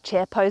our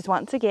chair pose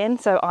once again,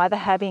 so either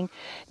having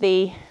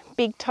the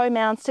big toe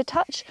mounds to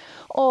touch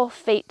or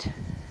feet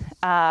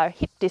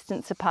hip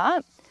distance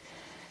apart.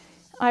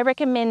 I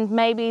recommend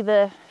maybe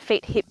the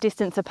feet hip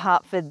distance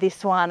apart for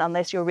this one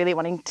unless you're really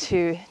wanting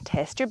to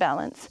test your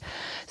balance.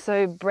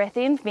 So breath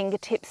in,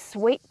 fingertips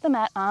sweep the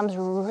mat, arms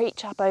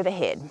reach up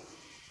overhead.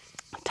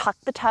 Tuck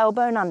the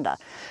tailbone under,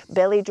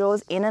 belly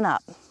draws in and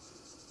up.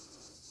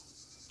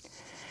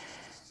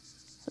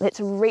 Let's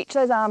reach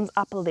those arms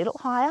up a little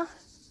higher.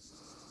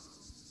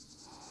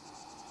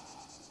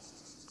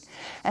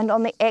 And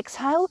on the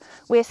exhale,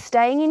 we're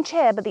staying in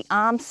chair, but the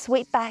arms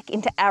sweep back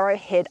into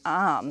arrowhead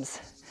arms.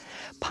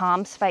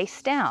 Palms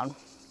face down.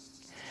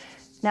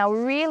 Now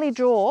really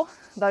draw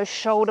those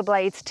shoulder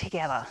blades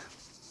together.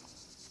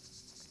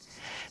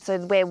 So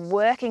we're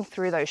working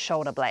through those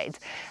shoulder blades.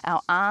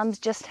 Our arms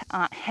just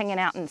aren't hanging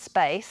out in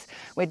space.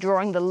 We're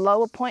drawing the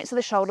lower points of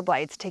the shoulder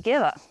blades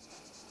together.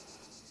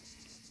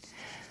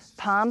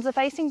 Palms are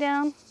facing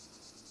down.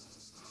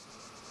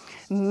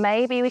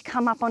 Maybe we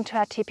come up onto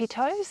our tippy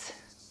toes,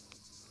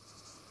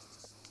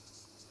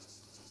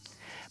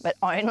 but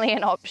only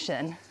an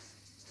option.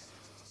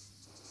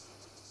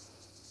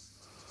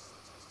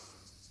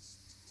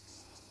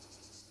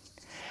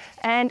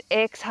 And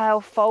exhale,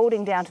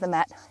 folding down to the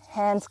mat.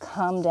 Hands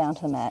come down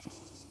to the mat.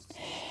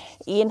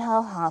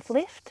 Inhale, half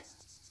lift.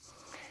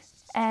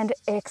 And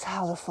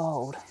exhale to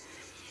fold.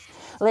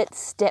 Let's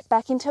step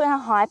back into our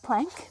high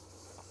plank.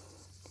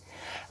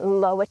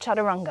 Lower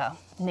chaturanga.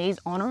 Knees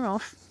on or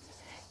off.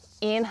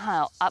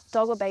 Inhale, up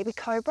dog or baby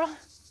cobra.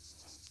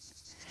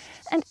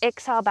 And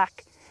exhale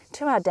back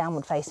to our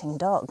downward facing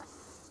dog.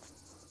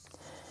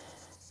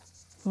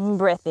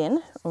 Breath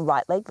in,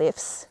 right leg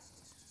lifts.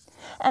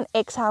 And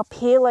exhale,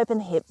 peel open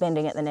the hip,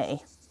 bending at the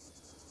knee.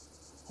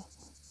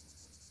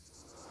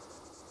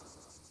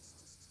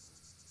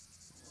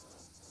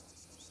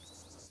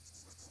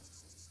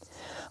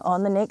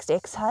 On the next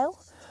exhale,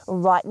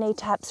 right knee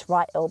taps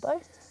right elbow.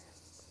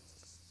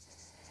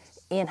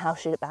 Inhale,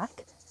 shoot it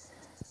back.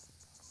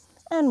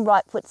 And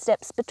right foot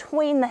steps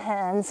between the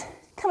hands,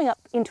 coming up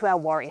into our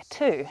warrior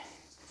two.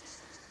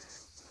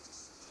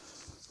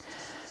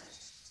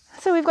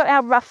 So we've got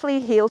our roughly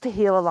heel to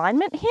heel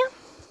alignment here.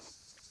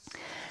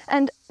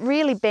 And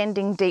really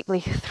bending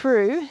deeply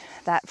through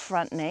that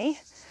front knee.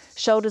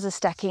 Shoulders are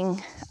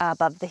stacking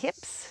above the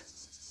hips.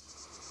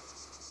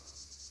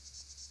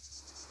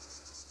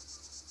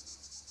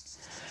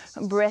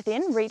 Breath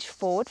in, reach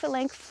forward for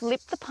length,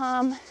 flip the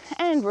palm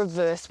and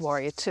reverse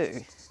warrior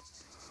two.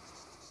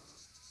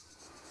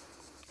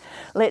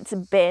 Let's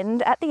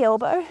bend at the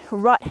elbow.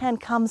 Right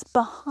hand comes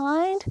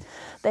behind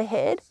the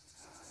head.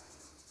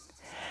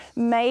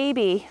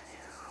 Maybe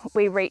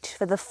we reach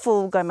for the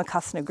full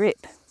Gomukhasana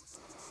grip.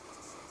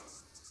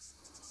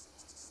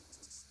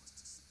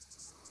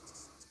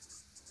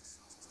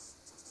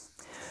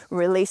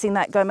 Releasing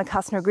that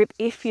Gomukhasana grip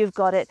if you've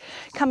got it,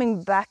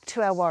 coming back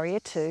to our warrior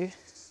two.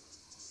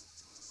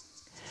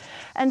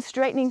 And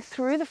straightening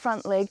through the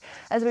front leg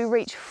as we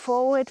reach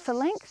forward for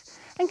length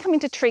and come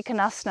into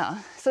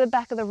Trikonasana. So the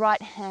back of the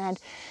right hand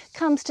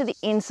comes to the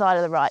inside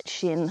of the right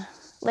shin,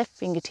 left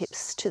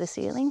fingertips to the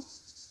ceiling.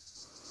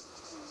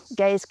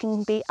 Gaze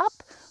can be up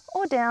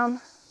or down.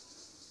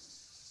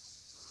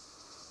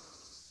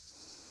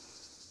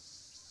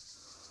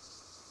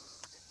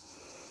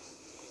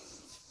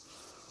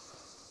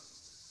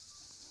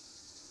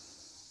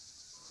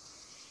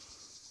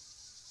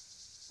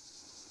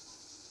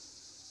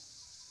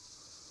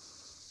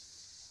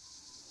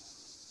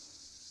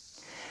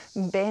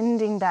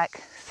 Bending back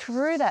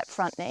through that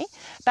front knee,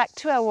 back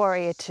to our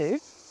warrior two.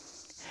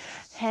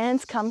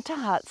 Hands come to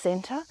heart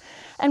center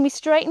and we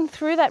straighten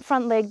through that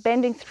front leg,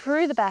 bending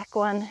through the back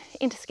one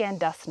into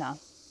Skandasana.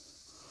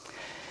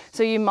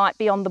 So you might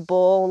be on the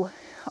ball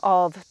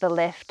of the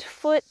left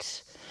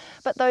foot,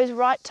 but those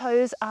right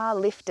toes are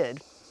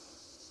lifted.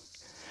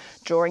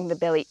 Drawing the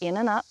belly in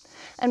and up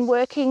and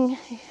working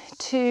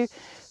to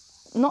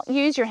not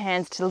use your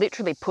hands to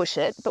literally push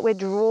it, but we're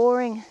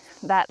drawing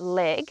that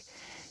leg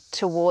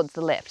towards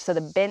the left. So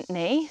the bent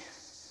knee,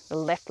 the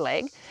left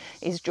leg,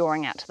 is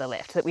drawing out to the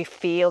left so that we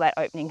feel that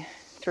opening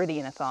through the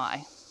inner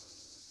thigh.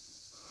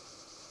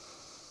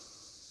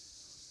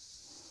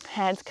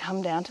 Hands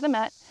come down to the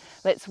mat.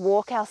 Let's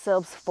walk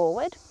ourselves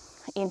forward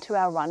into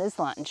our runner's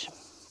lunge.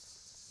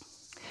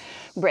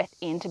 Breath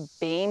in to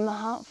beam the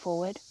heart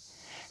forward.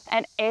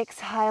 And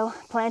exhale,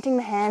 planting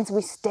the hands,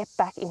 we step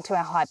back into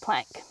our high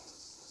plank.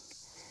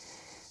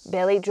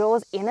 Belly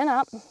draws in and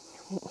up.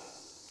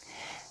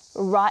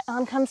 Right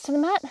arm comes to the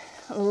mat,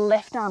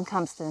 left arm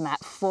comes to the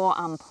mat,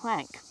 forearm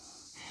plank.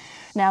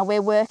 Now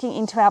we're working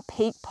into our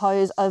peak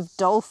pose of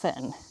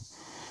dolphin.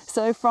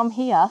 So from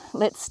here,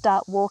 let's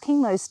start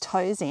walking those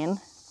toes in,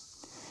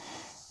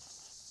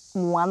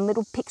 one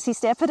little pixie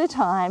step at a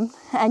time,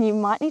 and you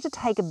might need to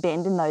take a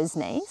bend in those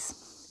knees.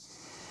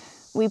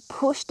 We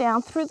push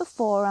down through the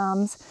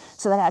forearms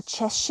so that our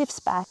chest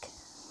shifts back,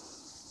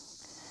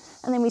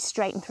 and then we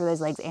straighten through those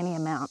legs any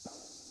amount.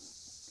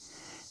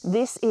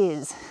 This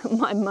is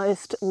my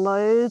most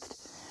loathed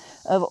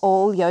of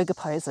all yoga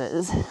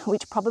poses,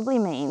 which probably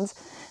means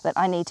that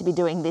I need to be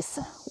doing this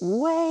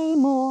way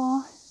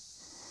more.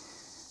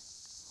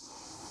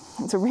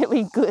 It's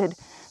really good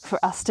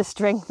for us to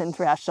strengthen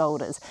through our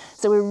shoulders.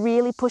 So we're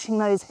really pushing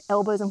those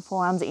elbows and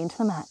forearms into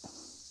the mat.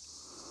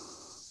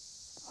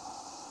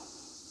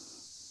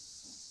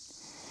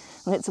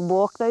 Let's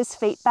walk those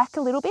feet back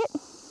a little bit.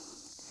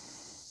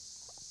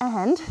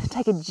 And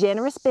take a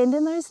generous bend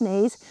in those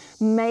knees.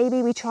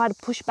 Maybe we try to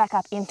push back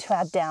up into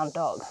our down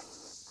dog.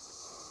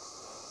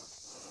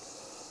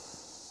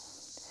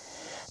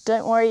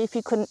 Don't worry if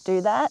you couldn't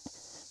do that.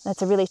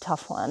 That's a really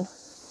tough one.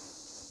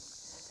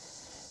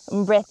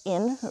 And breath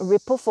in,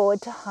 ripple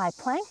forward to high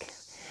plank.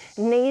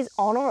 Knees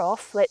on or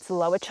off, let's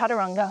lower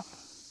chaturanga.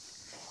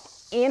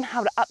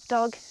 Inhale to up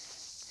dog.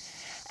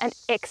 And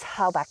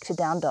exhale back to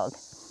down dog.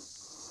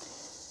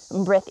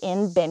 And breath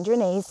in, bend your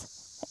knees.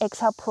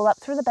 Exhale, pull up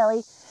through the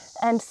belly.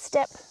 And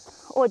step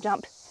or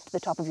jump to the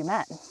top of your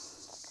mat.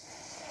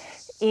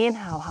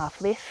 Inhale, half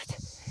lift,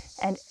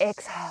 and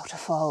exhale to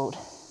fold.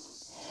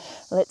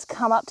 Let's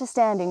come up to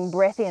standing.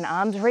 Breath in,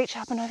 arms reach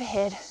up and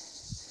overhead.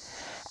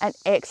 And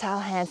exhale,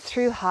 hands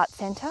through heart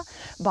center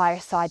by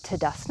your side to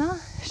Tadasana.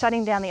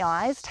 Shutting down the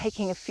eyes,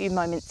 taking a few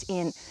moments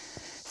in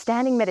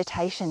standing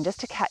meditation just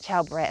to catch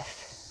our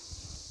breath.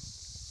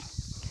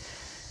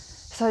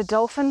 So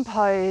dolphin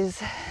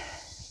pose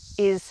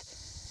is,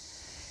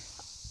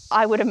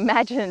 I would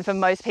imagine, for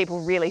most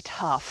people really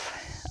tough.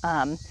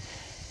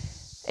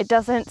 It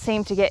doesn't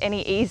seem to get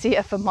any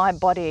easier for my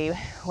body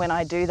when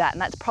I do that,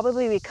 and that's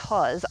probably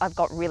because I've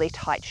got really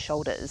tight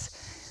shoulders.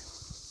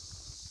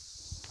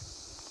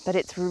 But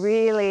it's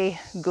really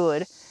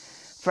good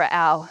for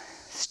our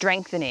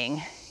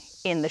strengthening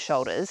in the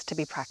shoulders to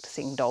be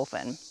practicing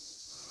dolphin.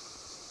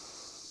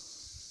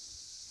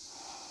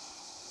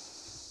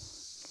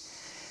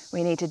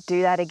 We need to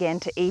do that again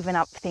to even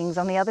up things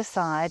on the other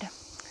side.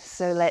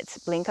 So let's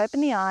blink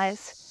open the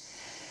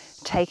eyes,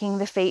 taking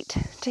the feet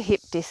to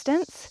hip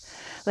distance.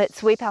 Let's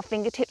sweep our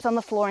fingertips on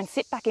the floor and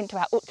sit back into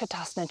our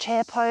Utkatasana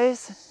chair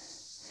pose.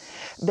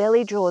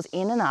 Belly draws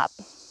in and up.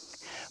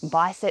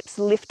 Biceps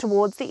lift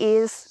towards the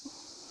ears.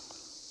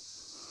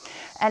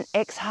 And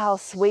exhale,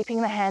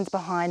 sweeping the hands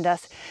behind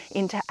us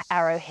into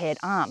arrowhead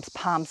arms,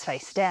 palms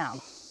face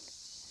down.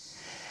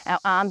 Our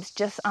arms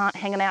just aren't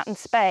hanging out in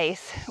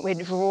space. We're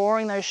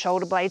drawing those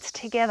shoulder blades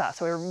together.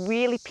 So we're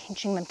really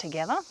pinching them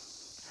together.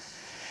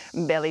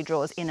 Belly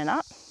draws in and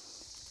up.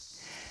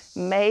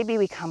 Maybe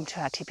we come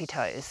to our tippy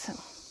toes.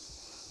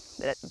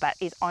 That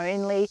is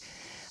only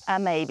a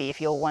maybe if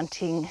you're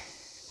wanting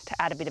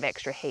to add a bit of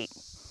extra heat.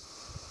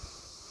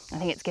 I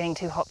think it's getting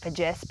too hot for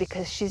Jess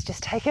because she's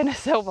just taken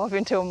herself off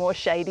into a more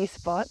shady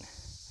spot.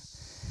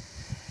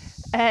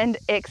 And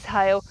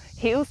exhale,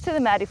 heels to the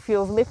mat if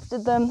you've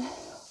lifted them.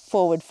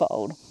 Forward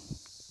fold.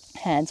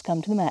 Hands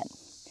come to the mat.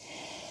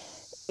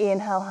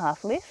 Inhale,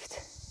 half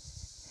lift.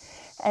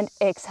 And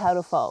exhale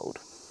to fold.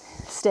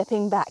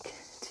 Stepping back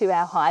to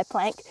our high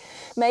plank.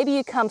 Maybe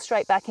you come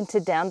straight back into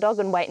down dog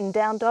and wait in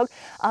down dog.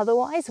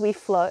 Otherwise, we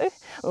flow.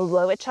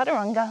 Lower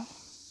chaturanga.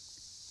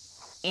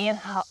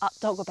 Inhale, up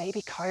dog or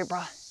baby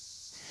cobra.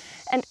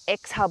 And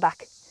exhale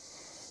back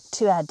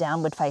to our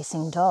downward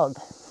facing dog.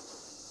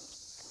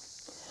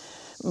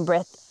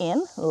 Breath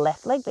in,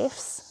 left leg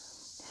lifts.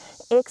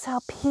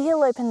 Exhale,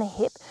 peel open the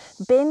hip,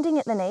 bending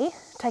at the knee,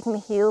 taking the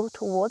heel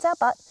towards our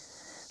butt,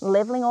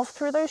 leveling off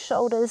through those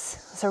shoulders,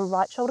 so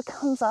right shoulder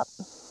comes up.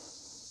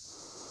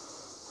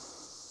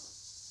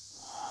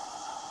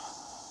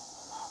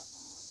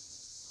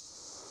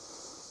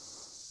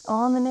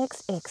 On the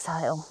next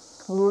exhale,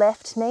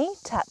 left knee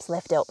taps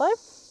left elbow.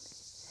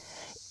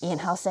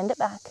 Inhale, send it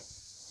back.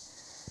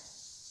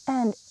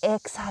 And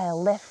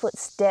exhale, left foot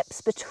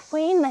steps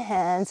between the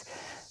hands.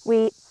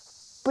 We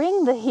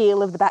bring the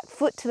heel of the back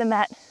foot to the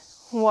mat,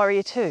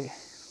 warrior two.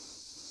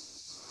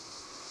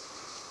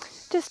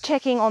 Just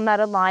checking on that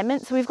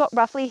alignment. So we've got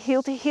roughly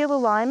heel to heel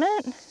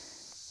alignment.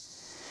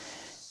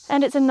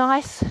 And it's a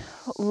nice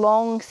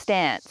long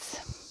stance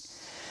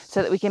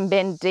so that we can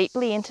bend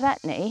deeply into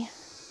that knee.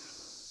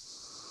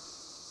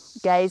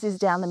 Gaze is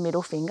down the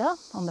middle finger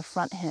on the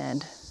front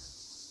hand.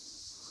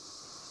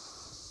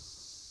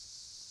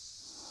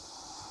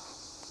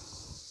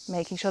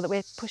 Making sure that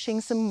we're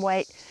pushing some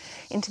weight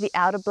into the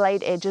outer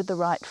blade edge of the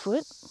right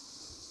foot.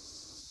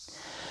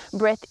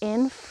 Breath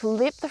in,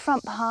 flip the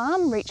front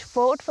palm, reach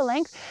forward for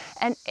length,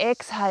 and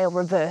exhale,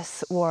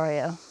 reverse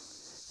warrior.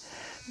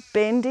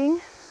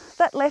 Bending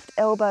that left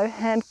elbow,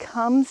 hand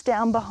comes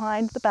down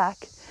behind the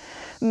back.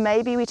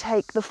 Maybe we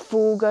take the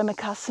full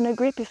Gomukhasana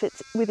grip if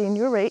it's within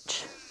your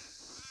reach.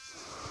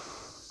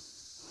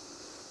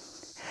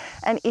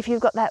 And if you've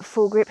got that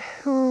full grip,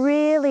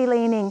 really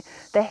leaning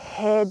the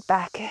head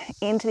back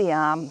into the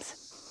arms.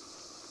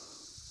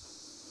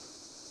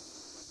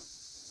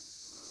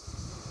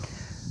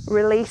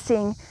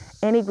 Releasing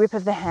any grip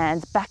of the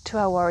hands back to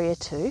our warrior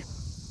two.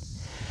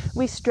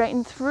 We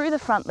straighten through the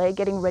front leg,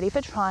 getting ready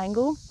for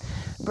triangle.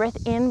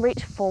 Breath in,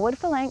 reach forward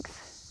for length.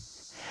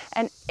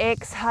 And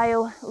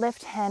exhale,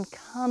 left hand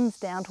comes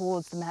down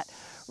towards the mat,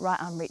 right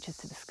arm reaches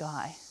to the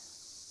sky.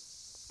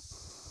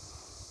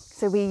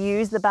 So we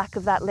use the back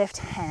of that left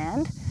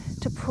hand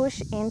to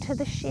push into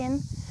the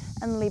shin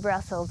and lever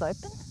ourselves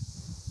open.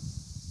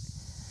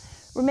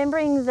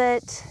 Remembering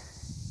that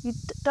you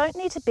don't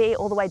need to be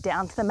all the way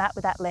down to the mat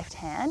with that left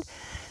hand.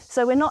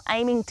 So we're not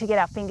aiming to get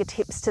our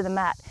fingertips to the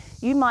mat.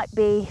 You might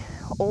be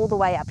all the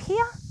way up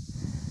here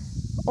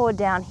or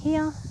down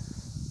here.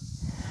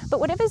 But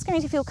whatever's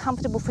going to feel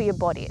comfortable for your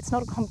body. It's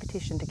not a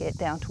competition to get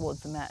down towards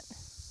the mat.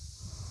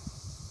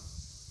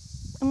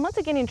 And once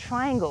again in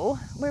triangle,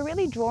 we're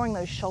really drawing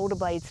those shoulder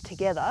blades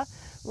together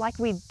like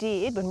we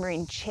did when we're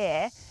in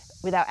chair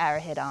with our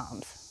arrowhead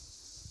arms.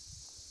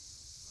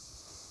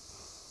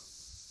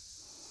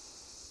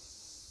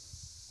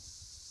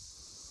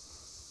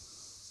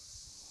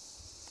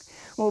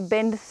 We'll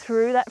bend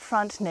through that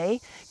front knee,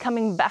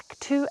 coming back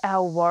to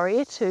our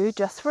warrior two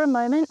just for a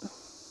moment.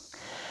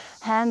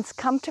 Hands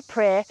come to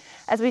prayer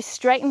as we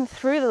straighten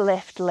through the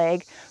left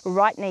leg,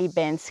 right knee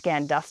bends,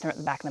 Skandasana at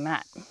the back of the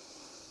mat.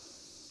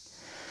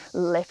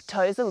 Left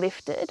toes are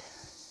lifted.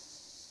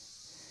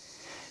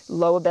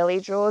 Lower belly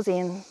draws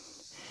in.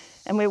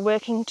 And we're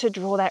working to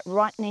draw that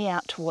right knee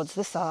out towards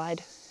the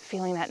side,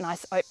 feeling that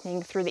nice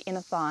opening through the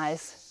inner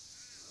thighs.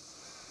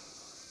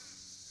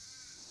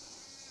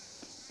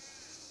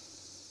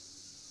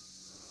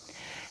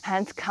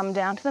 Hands come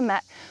down to the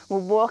mat.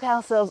 We'll walk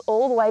ourselves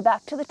all the way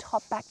back to the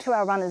top, back to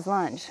our runner's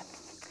lunge.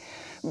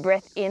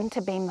 Breath in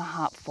to beam the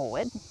heart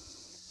forward.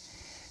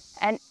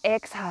 And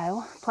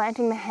exhale,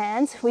 planting the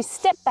hands, we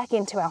step back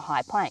into our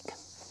high plank.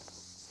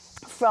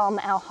 From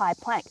our high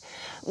plank,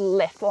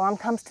 left forearm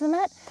comes to the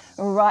mat,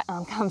 right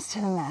arm comes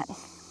to the mat.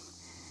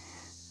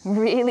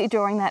 Really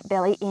drawing that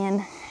belly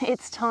in.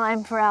 It's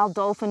time for our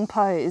dolphin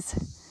pose.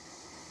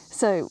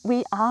 So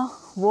we are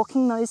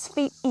walking those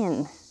feet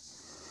in.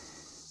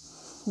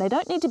 They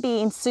don't need to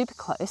be in super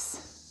close,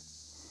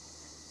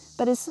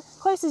 but as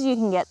close as you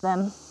can get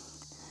them.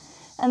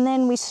 And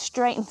then we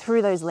straighten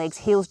through those legs,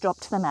 heels drop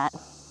to the mat.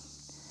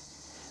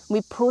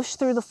 we push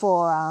through the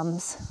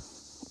forearms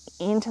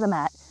into the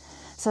mat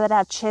so that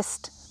our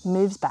chest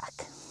moves back.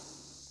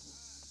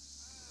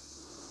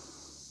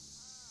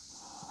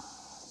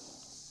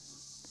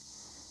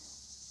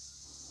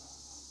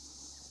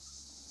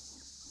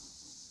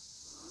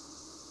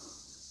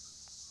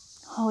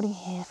 Holding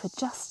here for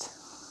just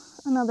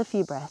another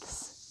few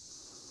breaths.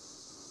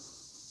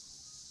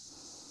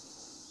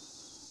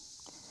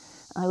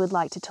 I would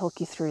like to talk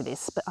you through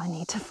this, but I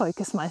need to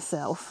focus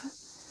myself.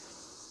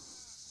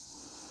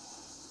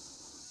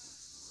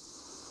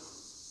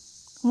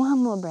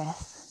 One more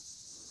breath.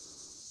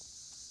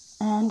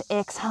 And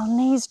exhale,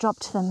 knees drop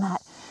to the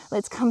mat.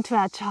 Let's come to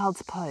our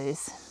child's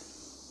pose.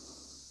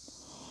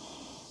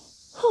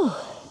 Whew.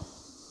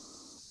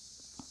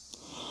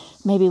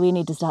 Maybe we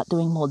need to start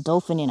doing more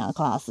dolphin in our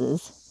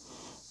classes,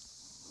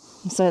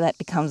 so that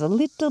becomes a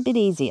little bit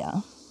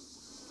easier.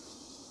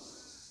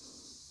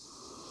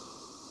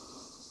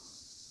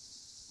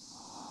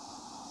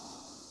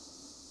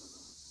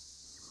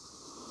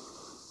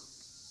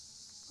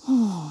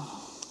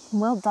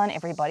 Well done,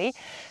 everybody.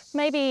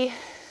 Maybe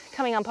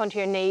coming up onto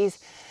your knees,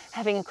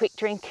 having a quick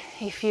drink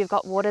if you've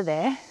got water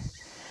there.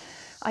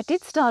 I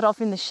did start off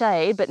in the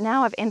shade, but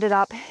now I've ended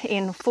up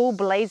in full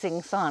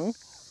blazing sun.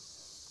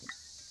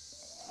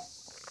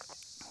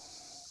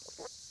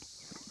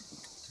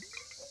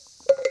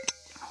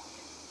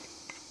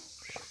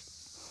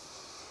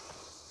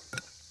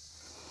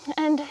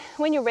 And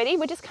when you're ready,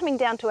 we're just coming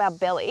down to our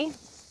belly.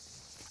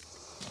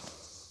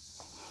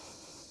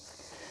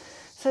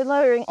 So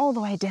lowering all the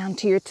way down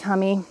to your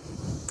tummy.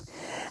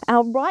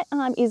 Our right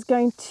arm is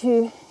going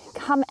to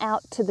come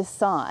out to the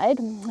side.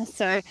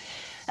 So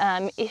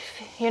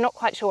if you're not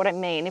quite sure what I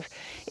mean,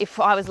 if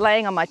I was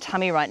laying on my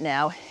tummy right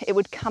now, it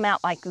would come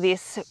out like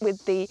this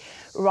with the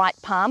right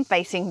palm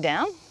facing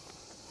down.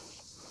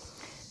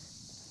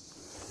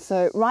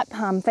 So right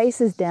palm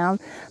faces down,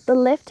 the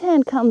left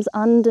hand comes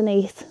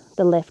underneath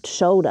the left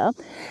shoulder,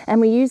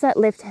 and we use that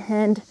left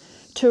hand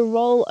to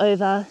roll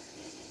over,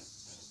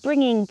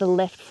 bringing the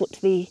left foot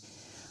to the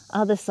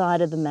other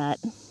side of the mat,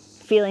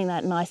 feeling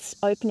that nice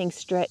opening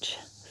stretch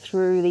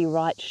through the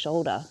right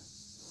shoulder.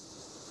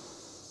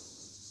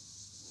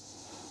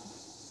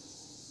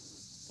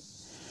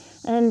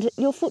 And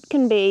your foot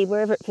can be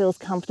wherever it feels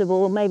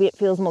comfortable. Maybe it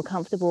feels more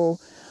comfortable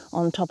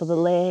on top of the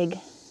leg.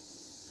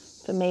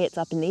 For me, it's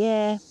up in the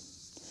air.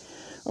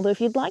 Although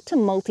if you'd like to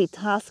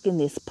multitask in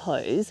this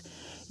pose,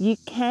 you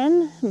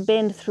can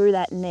bend through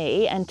that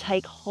knee and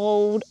take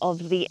hold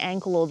of the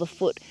ankle or the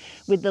foot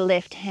with the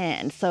left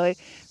hand. So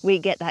we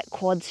get that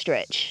quad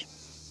stretch.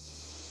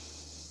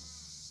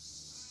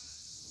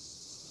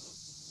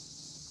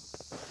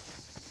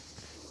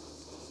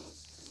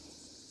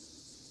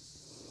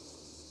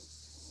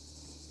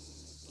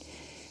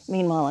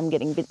 Meanwhile, I'm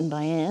getting bitten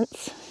by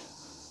ants.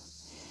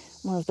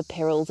 One of the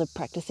perils of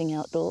practicing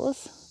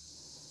outdoors.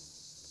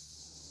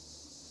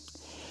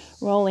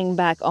 Rolling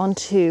back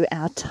onto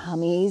our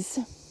tummies.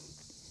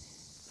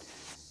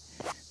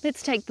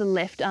 Let's take the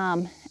left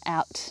arm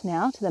out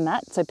now to the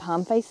mat, so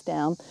palm face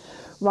down,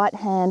 right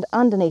hand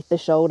underneath the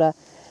shoulder,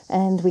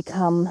 and we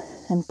come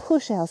and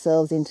push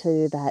ourselves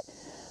into that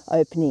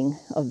opening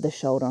of the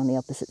shoulder on the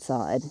opposite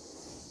side.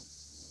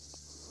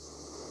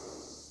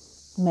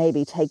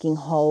 Maybe taking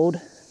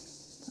hold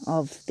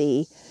of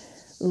the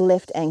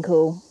left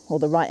ankle, or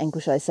the right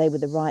ankle should I say,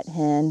 with the right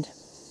hand.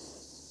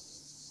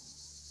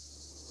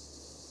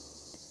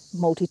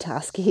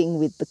 Multitasking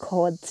with the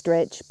quad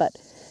stretch, but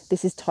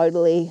this is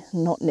totally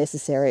not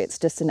necessary. It's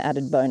just an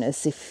added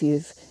bonus if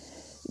you've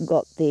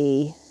got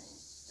the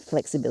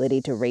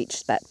flexibility to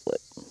reach that foot.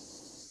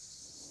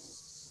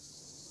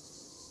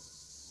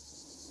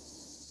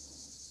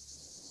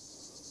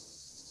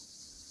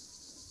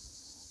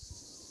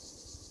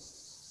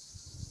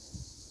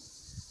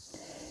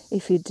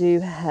 If you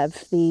do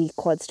have the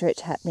quad stretch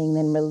happening,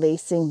 then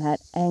releasing that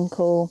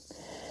ankle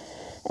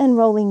and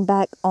rolling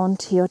back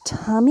onto your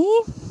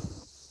tummy.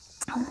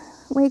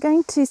 We're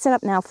going to set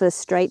up now for a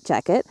straight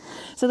jacket.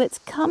 So let's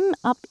come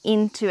up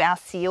into our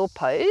seal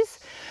pose,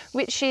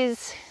 which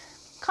is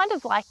kind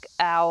of like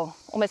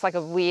almost like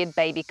a weird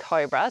baby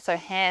cobra. So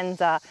hands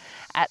are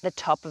at the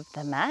top of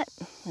the mat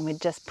and we're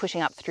just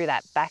pushing up through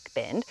that back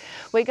bend.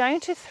 We're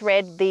going to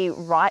thread the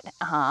right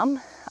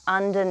arm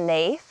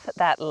underneath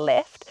that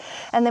left,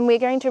 and then we're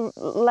going to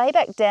lay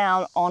back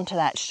down onto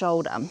that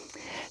shoulder.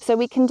 So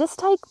we can just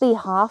take the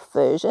half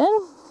version,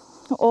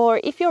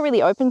 or if you're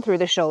really open through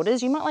the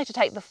shoulders, you might like to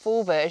take the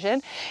full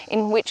version,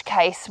 in which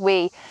case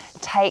we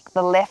take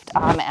the left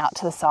arm out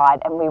to the side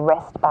and we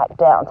rest back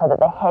down so that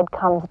the head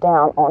comes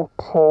down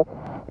onto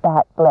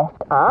that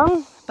left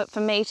arm. But for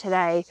me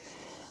today,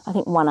 I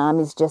think one arm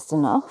is just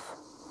enough.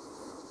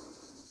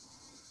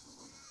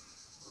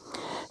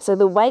 So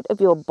the weight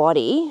of your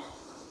body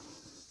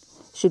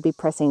should be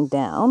pressing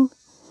down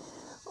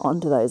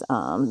onto those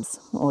arms,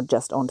 or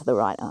just onto the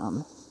right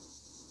arm.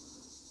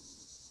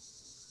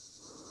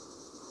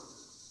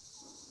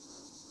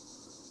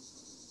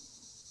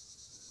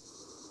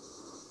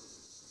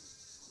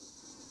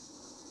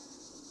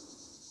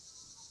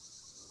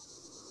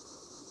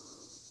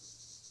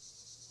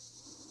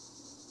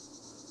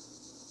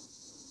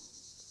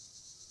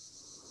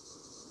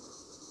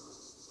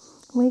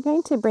 we're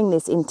going to bring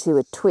this into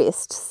a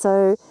twist.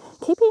 So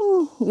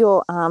keeping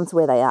your arms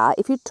where they are.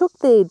 If you took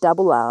the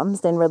double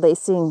arms, then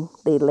releasing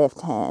the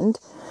left hand,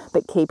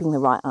 but keeping the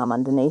right arm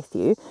underneath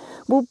you,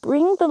 we'll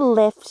bring the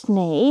left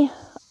knee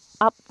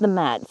up the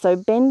mat. So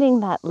bending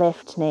that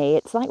left knee,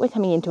 it's like we're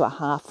coming into a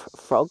half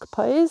frog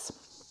pose.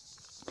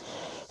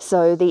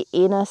 So the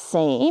inner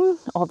seam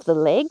of the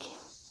leg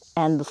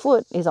and the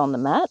foot is on the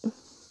mat.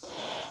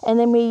 And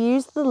then we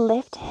use the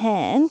left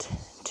hand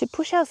to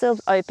push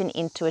ourselves open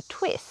into a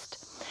twist.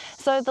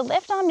 So the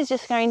left arm is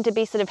just going to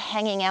be sort of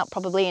hanging out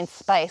probably in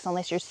space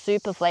unless you're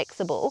super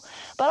flexible.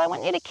 But I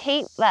want you to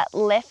keep that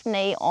left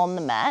knee on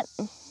the mat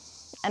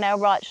and our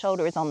right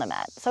shoulder is on the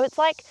mat. So it's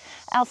like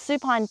our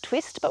supine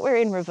twist, but we're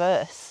in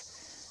reverse.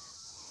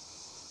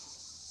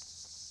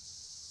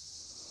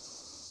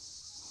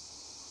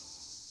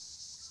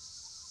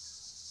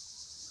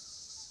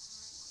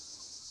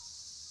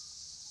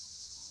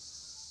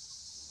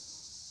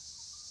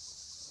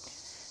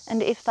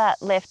 And if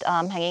that left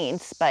arm hanging in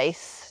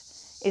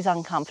space is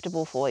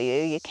uncomfortable for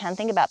you, you can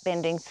think about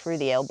bending through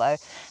the elbow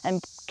and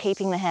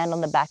keeping the hand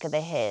on the back of the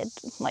head,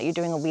 like you're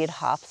doing a weird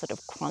half sort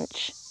of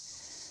crunch.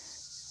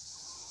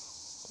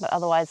 But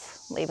otherwise,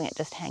 leaving it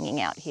just hanging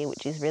out here,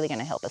 which is really going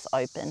to help us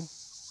open.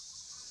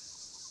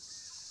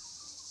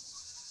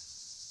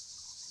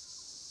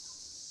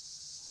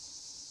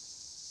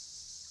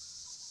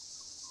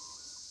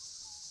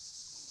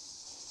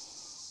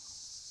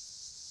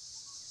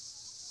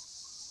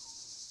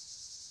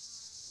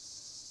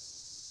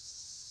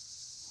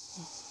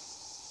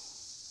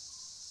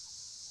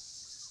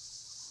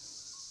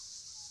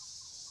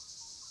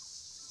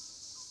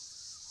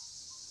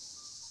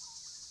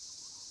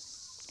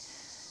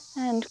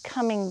 And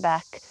coming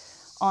back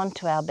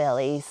onto our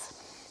bellies.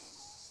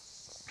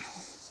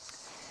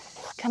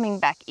 Coming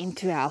back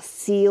into our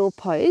seal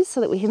pose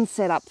so that we can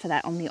set up for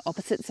that on the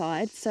opposite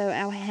side. So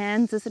our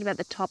hands are sort of at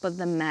the top of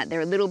the mat.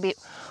 They're a little bit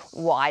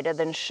wider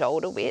than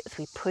shoulder width.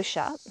 We push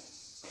up.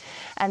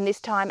 And this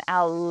time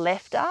our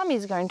left arm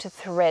is going to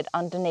thread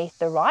underneath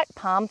the right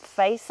palm,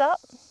 face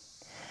up,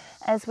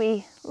 as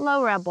we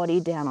lower our body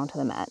down onto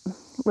the mat.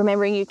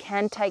 Remembering you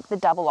can take the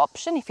double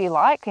option if you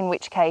like, in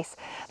which case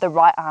the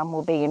right arm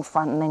will be in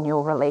front and then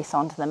you'll release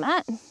onto the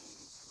mat.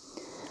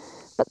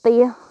 But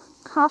the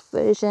half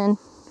version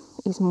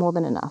is more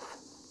than enough.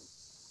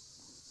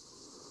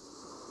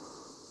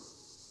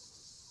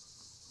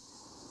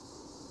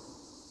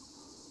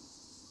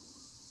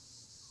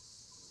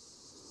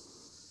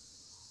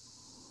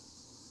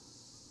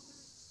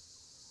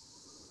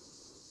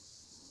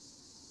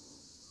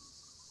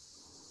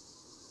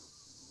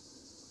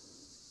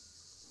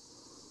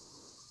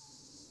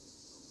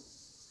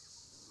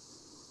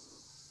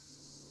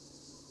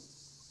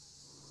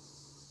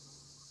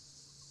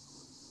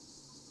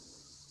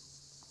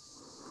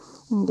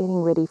 And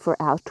getting ready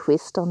for our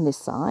twist on this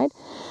side.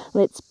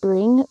 Let's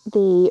bring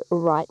the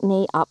right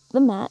knee up the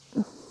mat.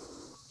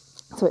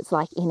 So it's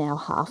like in our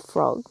half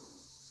frog.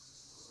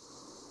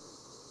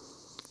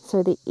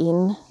 So the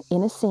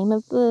inner seam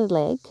of the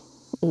leg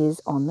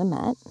is on the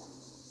mat.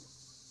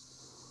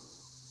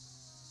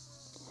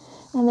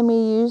 And then we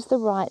use the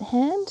right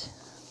hand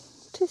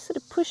to sort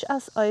of push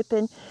us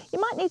open. You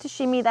might need to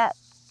shimmy that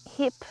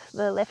hip,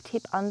 the left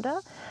hip under,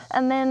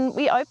 and then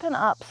we open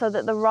up so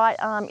that the right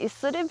arm is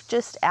sort of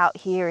just out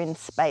here in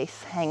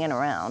space hanging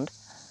around.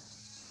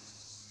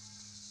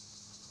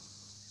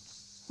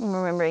 And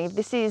remembering, if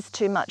this is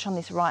too much on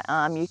this right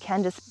arm, you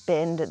can just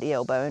bend at the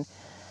elbow and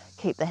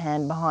keep the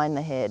hand behind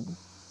the head.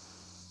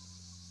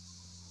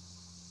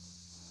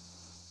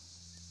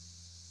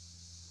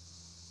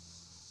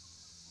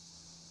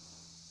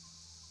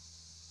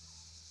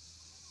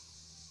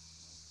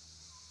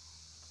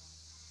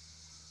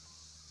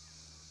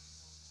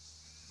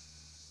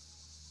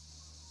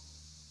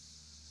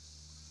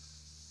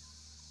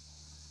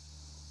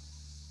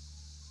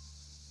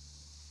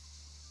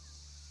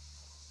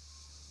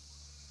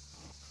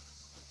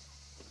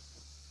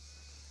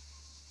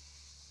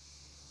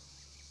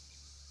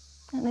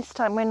 And this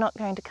time we're not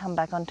going to come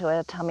back onto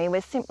our tummy,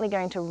 we're simply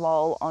going to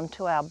roll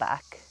onto our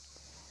back.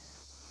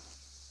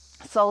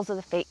 Soles of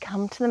the feet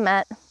come to the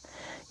mat.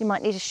 You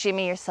might need to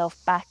shimmy yourself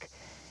back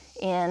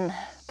in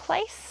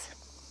place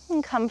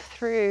and come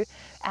through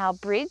our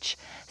bridge.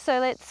 So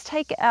let's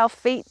take our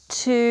feet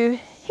to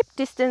hip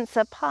distance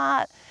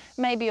apart.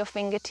 Maybe your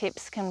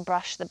fingertips can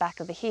brush the back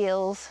of the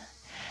heels.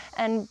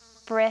 And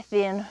breath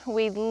in,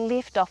 we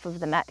lift off of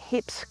the mat,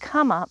 hips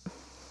come up.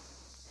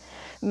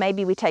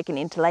 Maybe we take an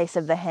interlace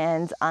of the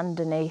hands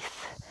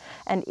underneath,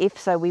 and if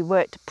so, we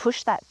work to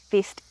push that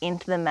fist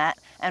into the mat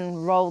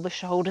and roll the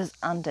shoulders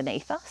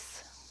underneath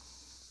us.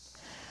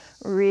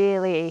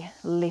 Really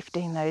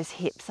lifting those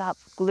hips up,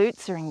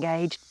 glutes are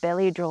engaged,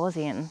 belly draws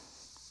in.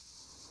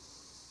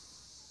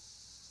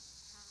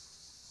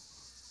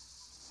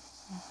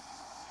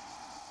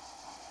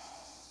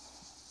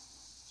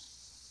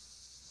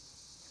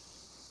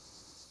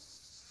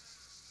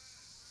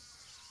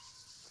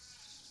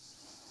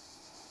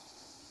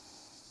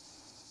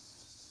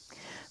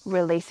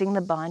 Releasing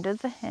the bind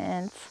of the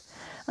hands,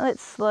 Now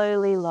let's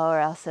slowly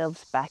lower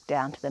ourselves back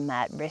down to the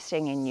mat,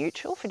 resting in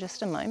neutral for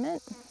just a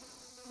moment.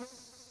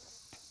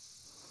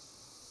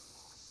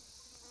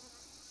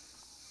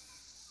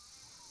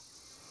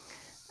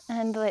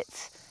 And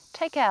let's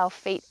take our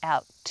feet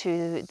out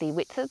to the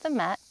width of the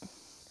mat.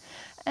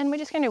 And we're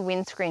just going to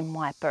windscreen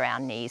wipe our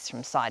knees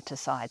from side to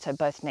side. So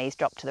both knees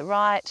drop to the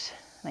right,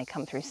 they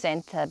come through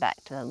center,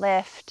 back to the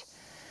left,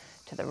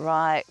 to the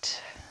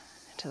right,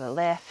 to the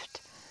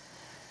left.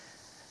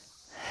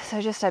 So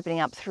just opening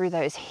up through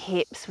those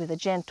hips with a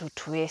gentle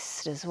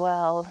twist as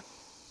well.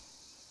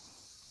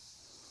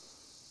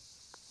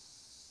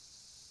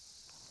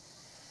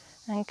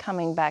 And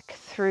coming back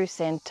through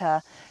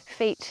center,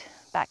 feet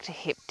back to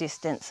hip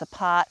distance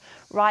apart,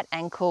 right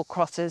ankle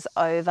crosses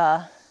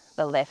over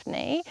the left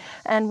knee,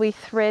 and we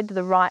thread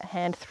the right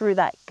hand through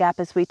that gap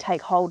as we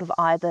take hold of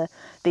either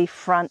the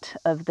front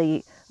of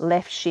the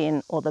left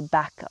shin or the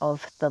back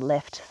of the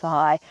left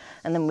thigh,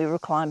 and then we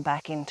recline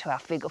back into our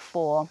figure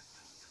four,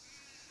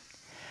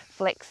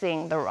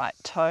 flexing the right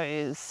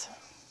toes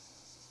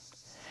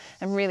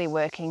and really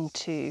working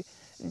to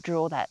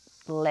draw that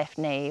left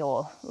knee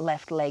or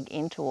left leg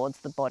in towards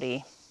the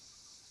body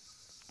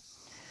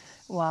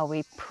while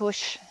we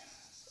push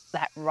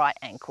that right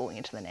ankle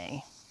into the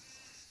knee.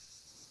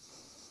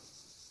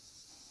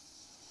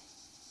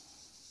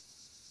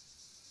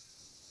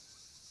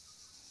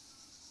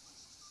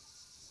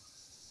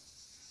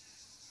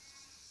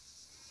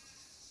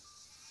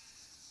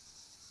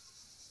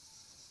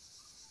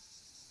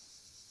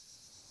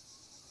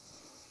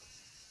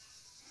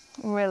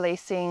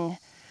 Releasing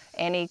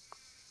any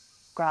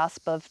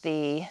grasp of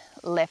the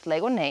left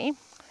leg or knee.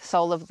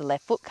 Sole of the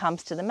left foot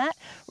comes to the mat,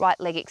 right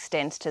leg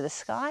extends to the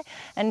sky,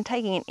 and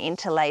taking an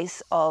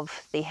interlace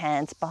of the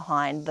hands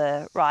behind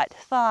the right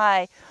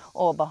thigh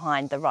or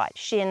behind the right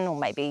shin, or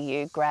maybe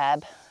you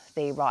grab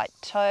the right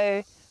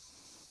toe.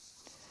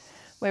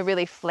 We're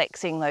really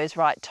flexing those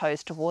right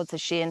toes towards the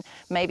shin.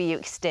 Maybe you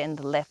extend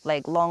the left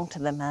leg long to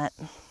the mat.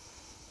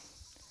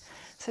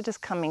 So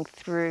just coming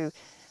through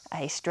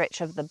a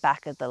stretch of the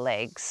back of the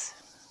legs.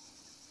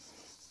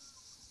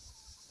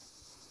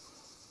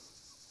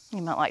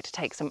 You might like to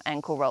take some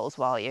ankle rolls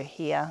while you're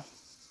here.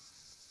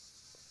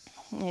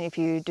 And if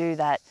you do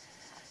that,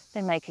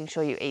 then making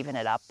sure you even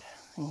it up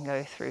and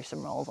go through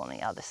some rolls on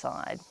the other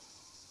side.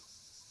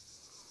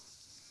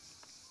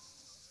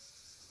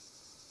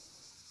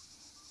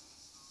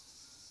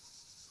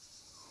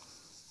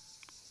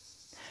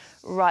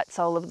 Right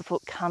sole of the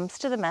foot comes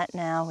to the mat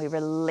now. We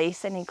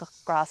release any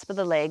grasp of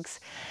the legs,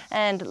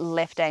 and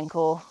left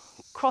ankle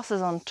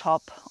crosses on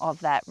top of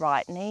that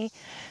right knee.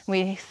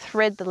 We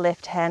thread the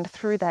left hand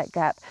through that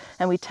gap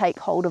and we take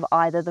hold of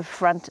either the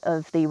front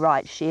of the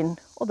right shin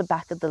or the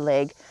back of the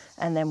leg,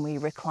 and then we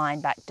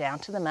recline back down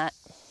to the mat.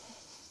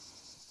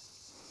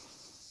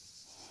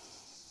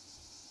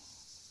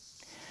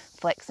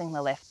 Flexing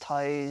the left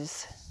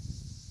toes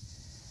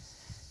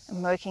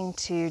and working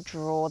to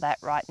draw that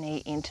right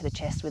knee into the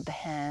chest with the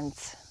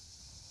hands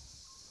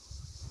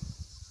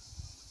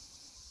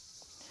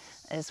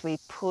as we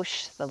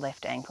push the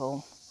left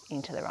ankle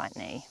into the right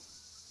knee.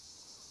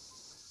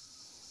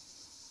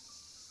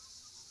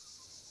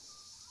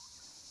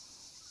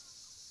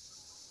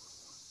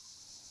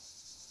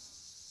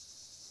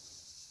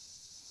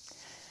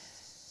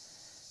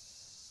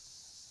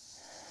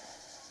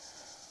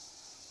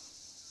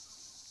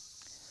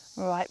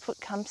 Right foot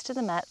comes to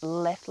the mat,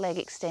 left leg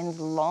extends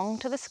long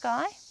to the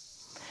sky,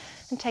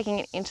 and taking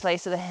an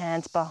interlace of the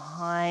hands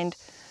behind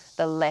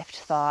the left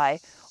thigh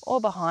or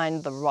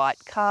behind the right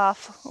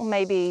calf, or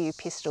maybe you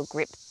pistol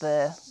grip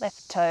the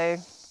left toe,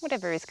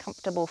 whatever is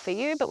comfortable for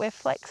you, but we're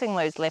flexing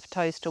those left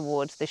toes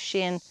towards the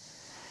shin.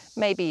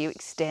 Maybe you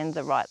extend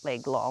the right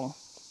leg long.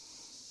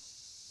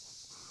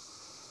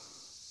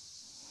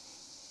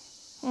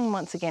 And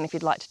once again, if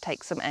you'd like to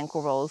take some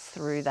ankle rolls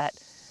through that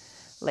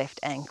left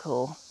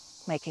ankle,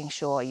 making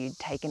sure you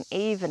take an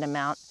even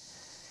amount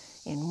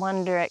in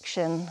one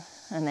direction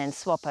and then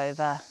swap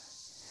over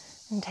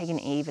and take an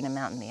even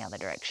amount in the other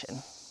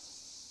direction.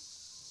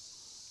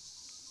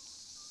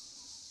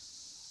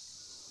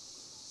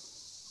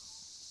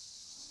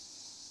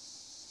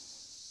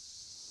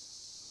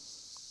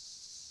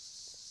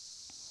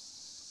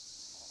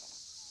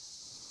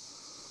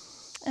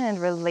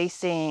 And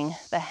releasing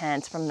the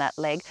hands from that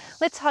leg.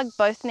 Let's hug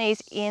both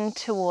knees in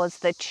towards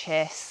the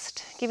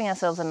chest, giving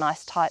ourselves a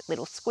nice tight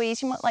little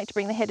squeeze. You might like to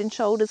bring the head and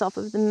shoulders off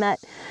of the mat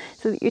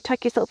so that you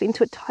tuck yourself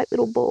into a tight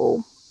little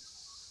ball.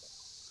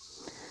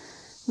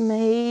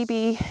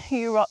 Maybe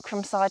you rock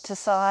from side to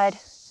side.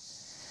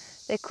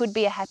 There could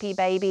be a happy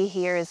baby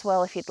here as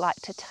well if you'd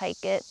like to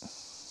take it.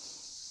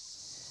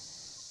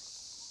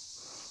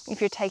 If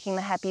you're taking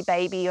the happy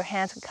baby, your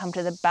hands can come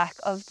to the back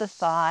of the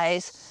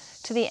thighs,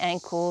 to the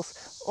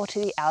ankles, or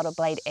to the outer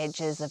blade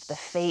edges of the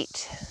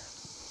feet.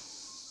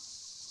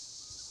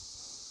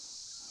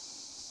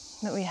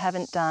 But we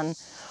haven't done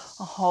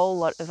a whole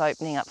lot of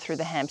opening up through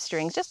the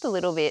hamstrings, just a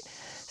little bit.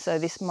 So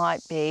this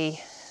might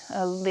be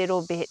a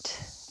little bit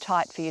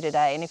tight for you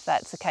today. And if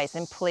that's the case,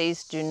 then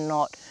please do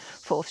not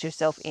force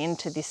yourself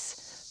into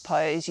this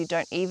pose. You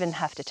don't even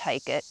have to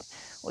take it,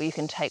 or you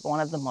can take one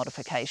of the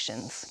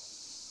modifications.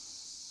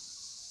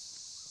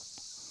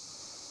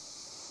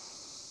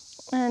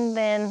 And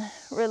then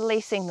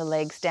releasing the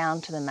legs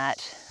down to the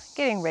mat,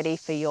 getting ready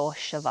for your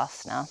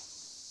Shavasana.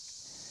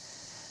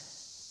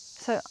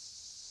 So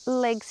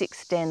legs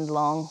extend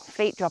long,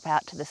 feet drop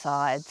out to the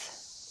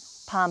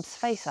sides, palms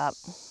face up,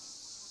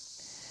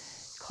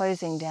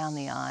 closing down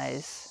the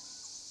eyes.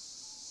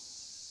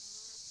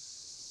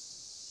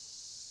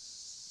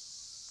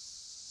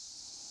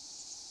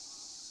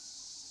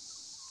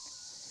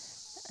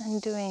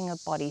 And doing a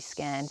body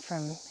scan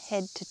from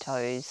head to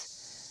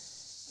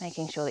toes,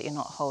 making sure that you're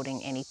not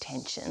holding any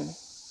tension.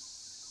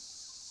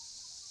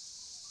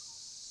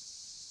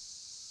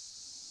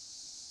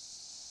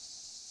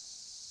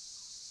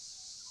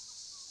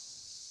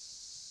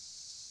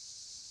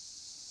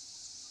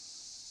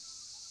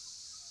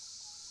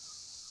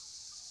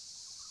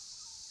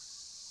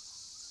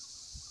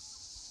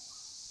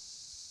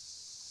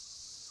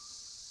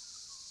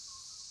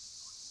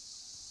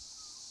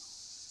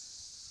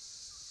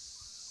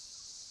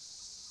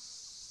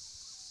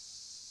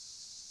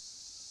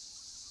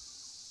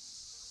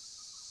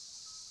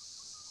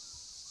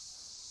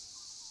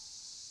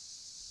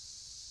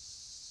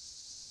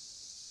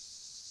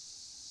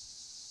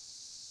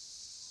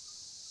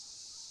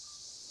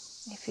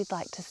 If you'd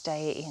like to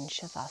stay in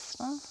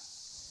Shavasana,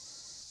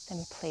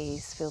 then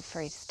please feel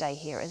free to stay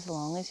here as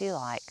long as you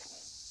like.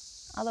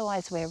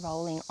 Otherwise, we're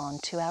rolling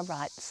onto our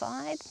right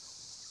side,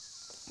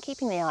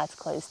 keeping the eyes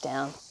closed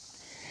down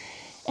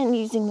and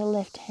using the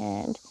left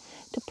hand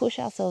to push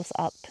ourselves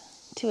up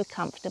to a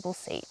comfortable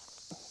seat.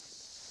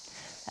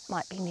 That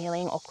might be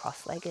kneeling or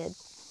cross-legged.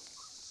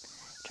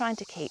 Trying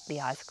to keep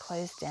the eyes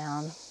closed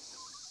down.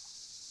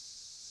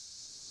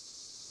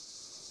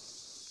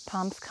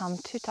 Palms come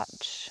to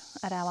touch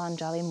at our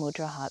Anjali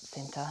Mudra Heart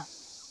Center.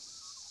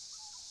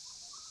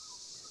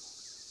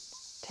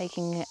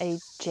 Taking a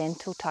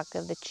gentle tuck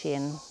of the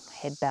chin,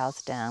 head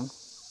bows down.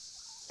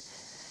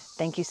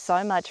 Thank you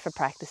so much for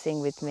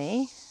practicing with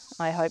me.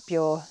 I hope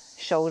your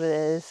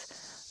shoulders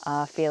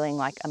are feeling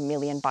like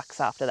 $1,000,000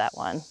 after that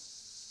one.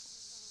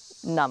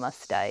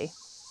 Namaste.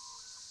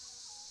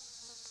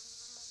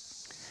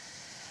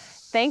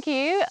 Thank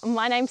you.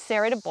 My name's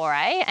Sarah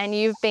DeBorre, and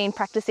you've been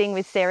practicing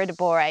with Sarah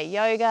DeBorre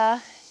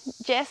Yoga.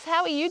 Jess,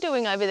 how are you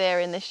doing over there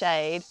in the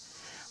shade?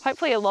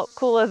 Hopefully a lot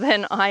cooler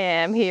than I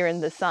am here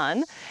in the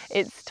sun.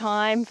 It's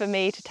time for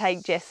me to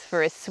take Jess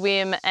for a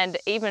swim and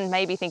even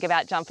maybe think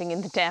about jumping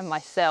in the dam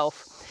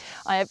myself.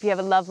 I hope you have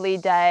a lovely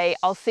day.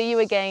 I'll see you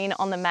again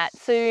on the mat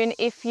soon.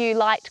 If you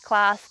liked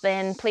class,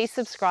 then please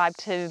subscribe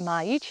to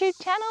my YouTube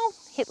channel,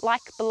 hit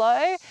like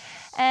below,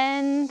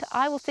 and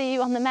I will see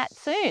you on the mat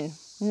soon.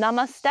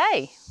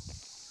 Namaste.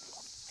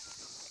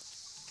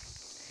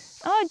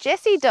 Oh,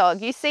 Jessie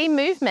dog, you see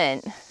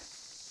movement.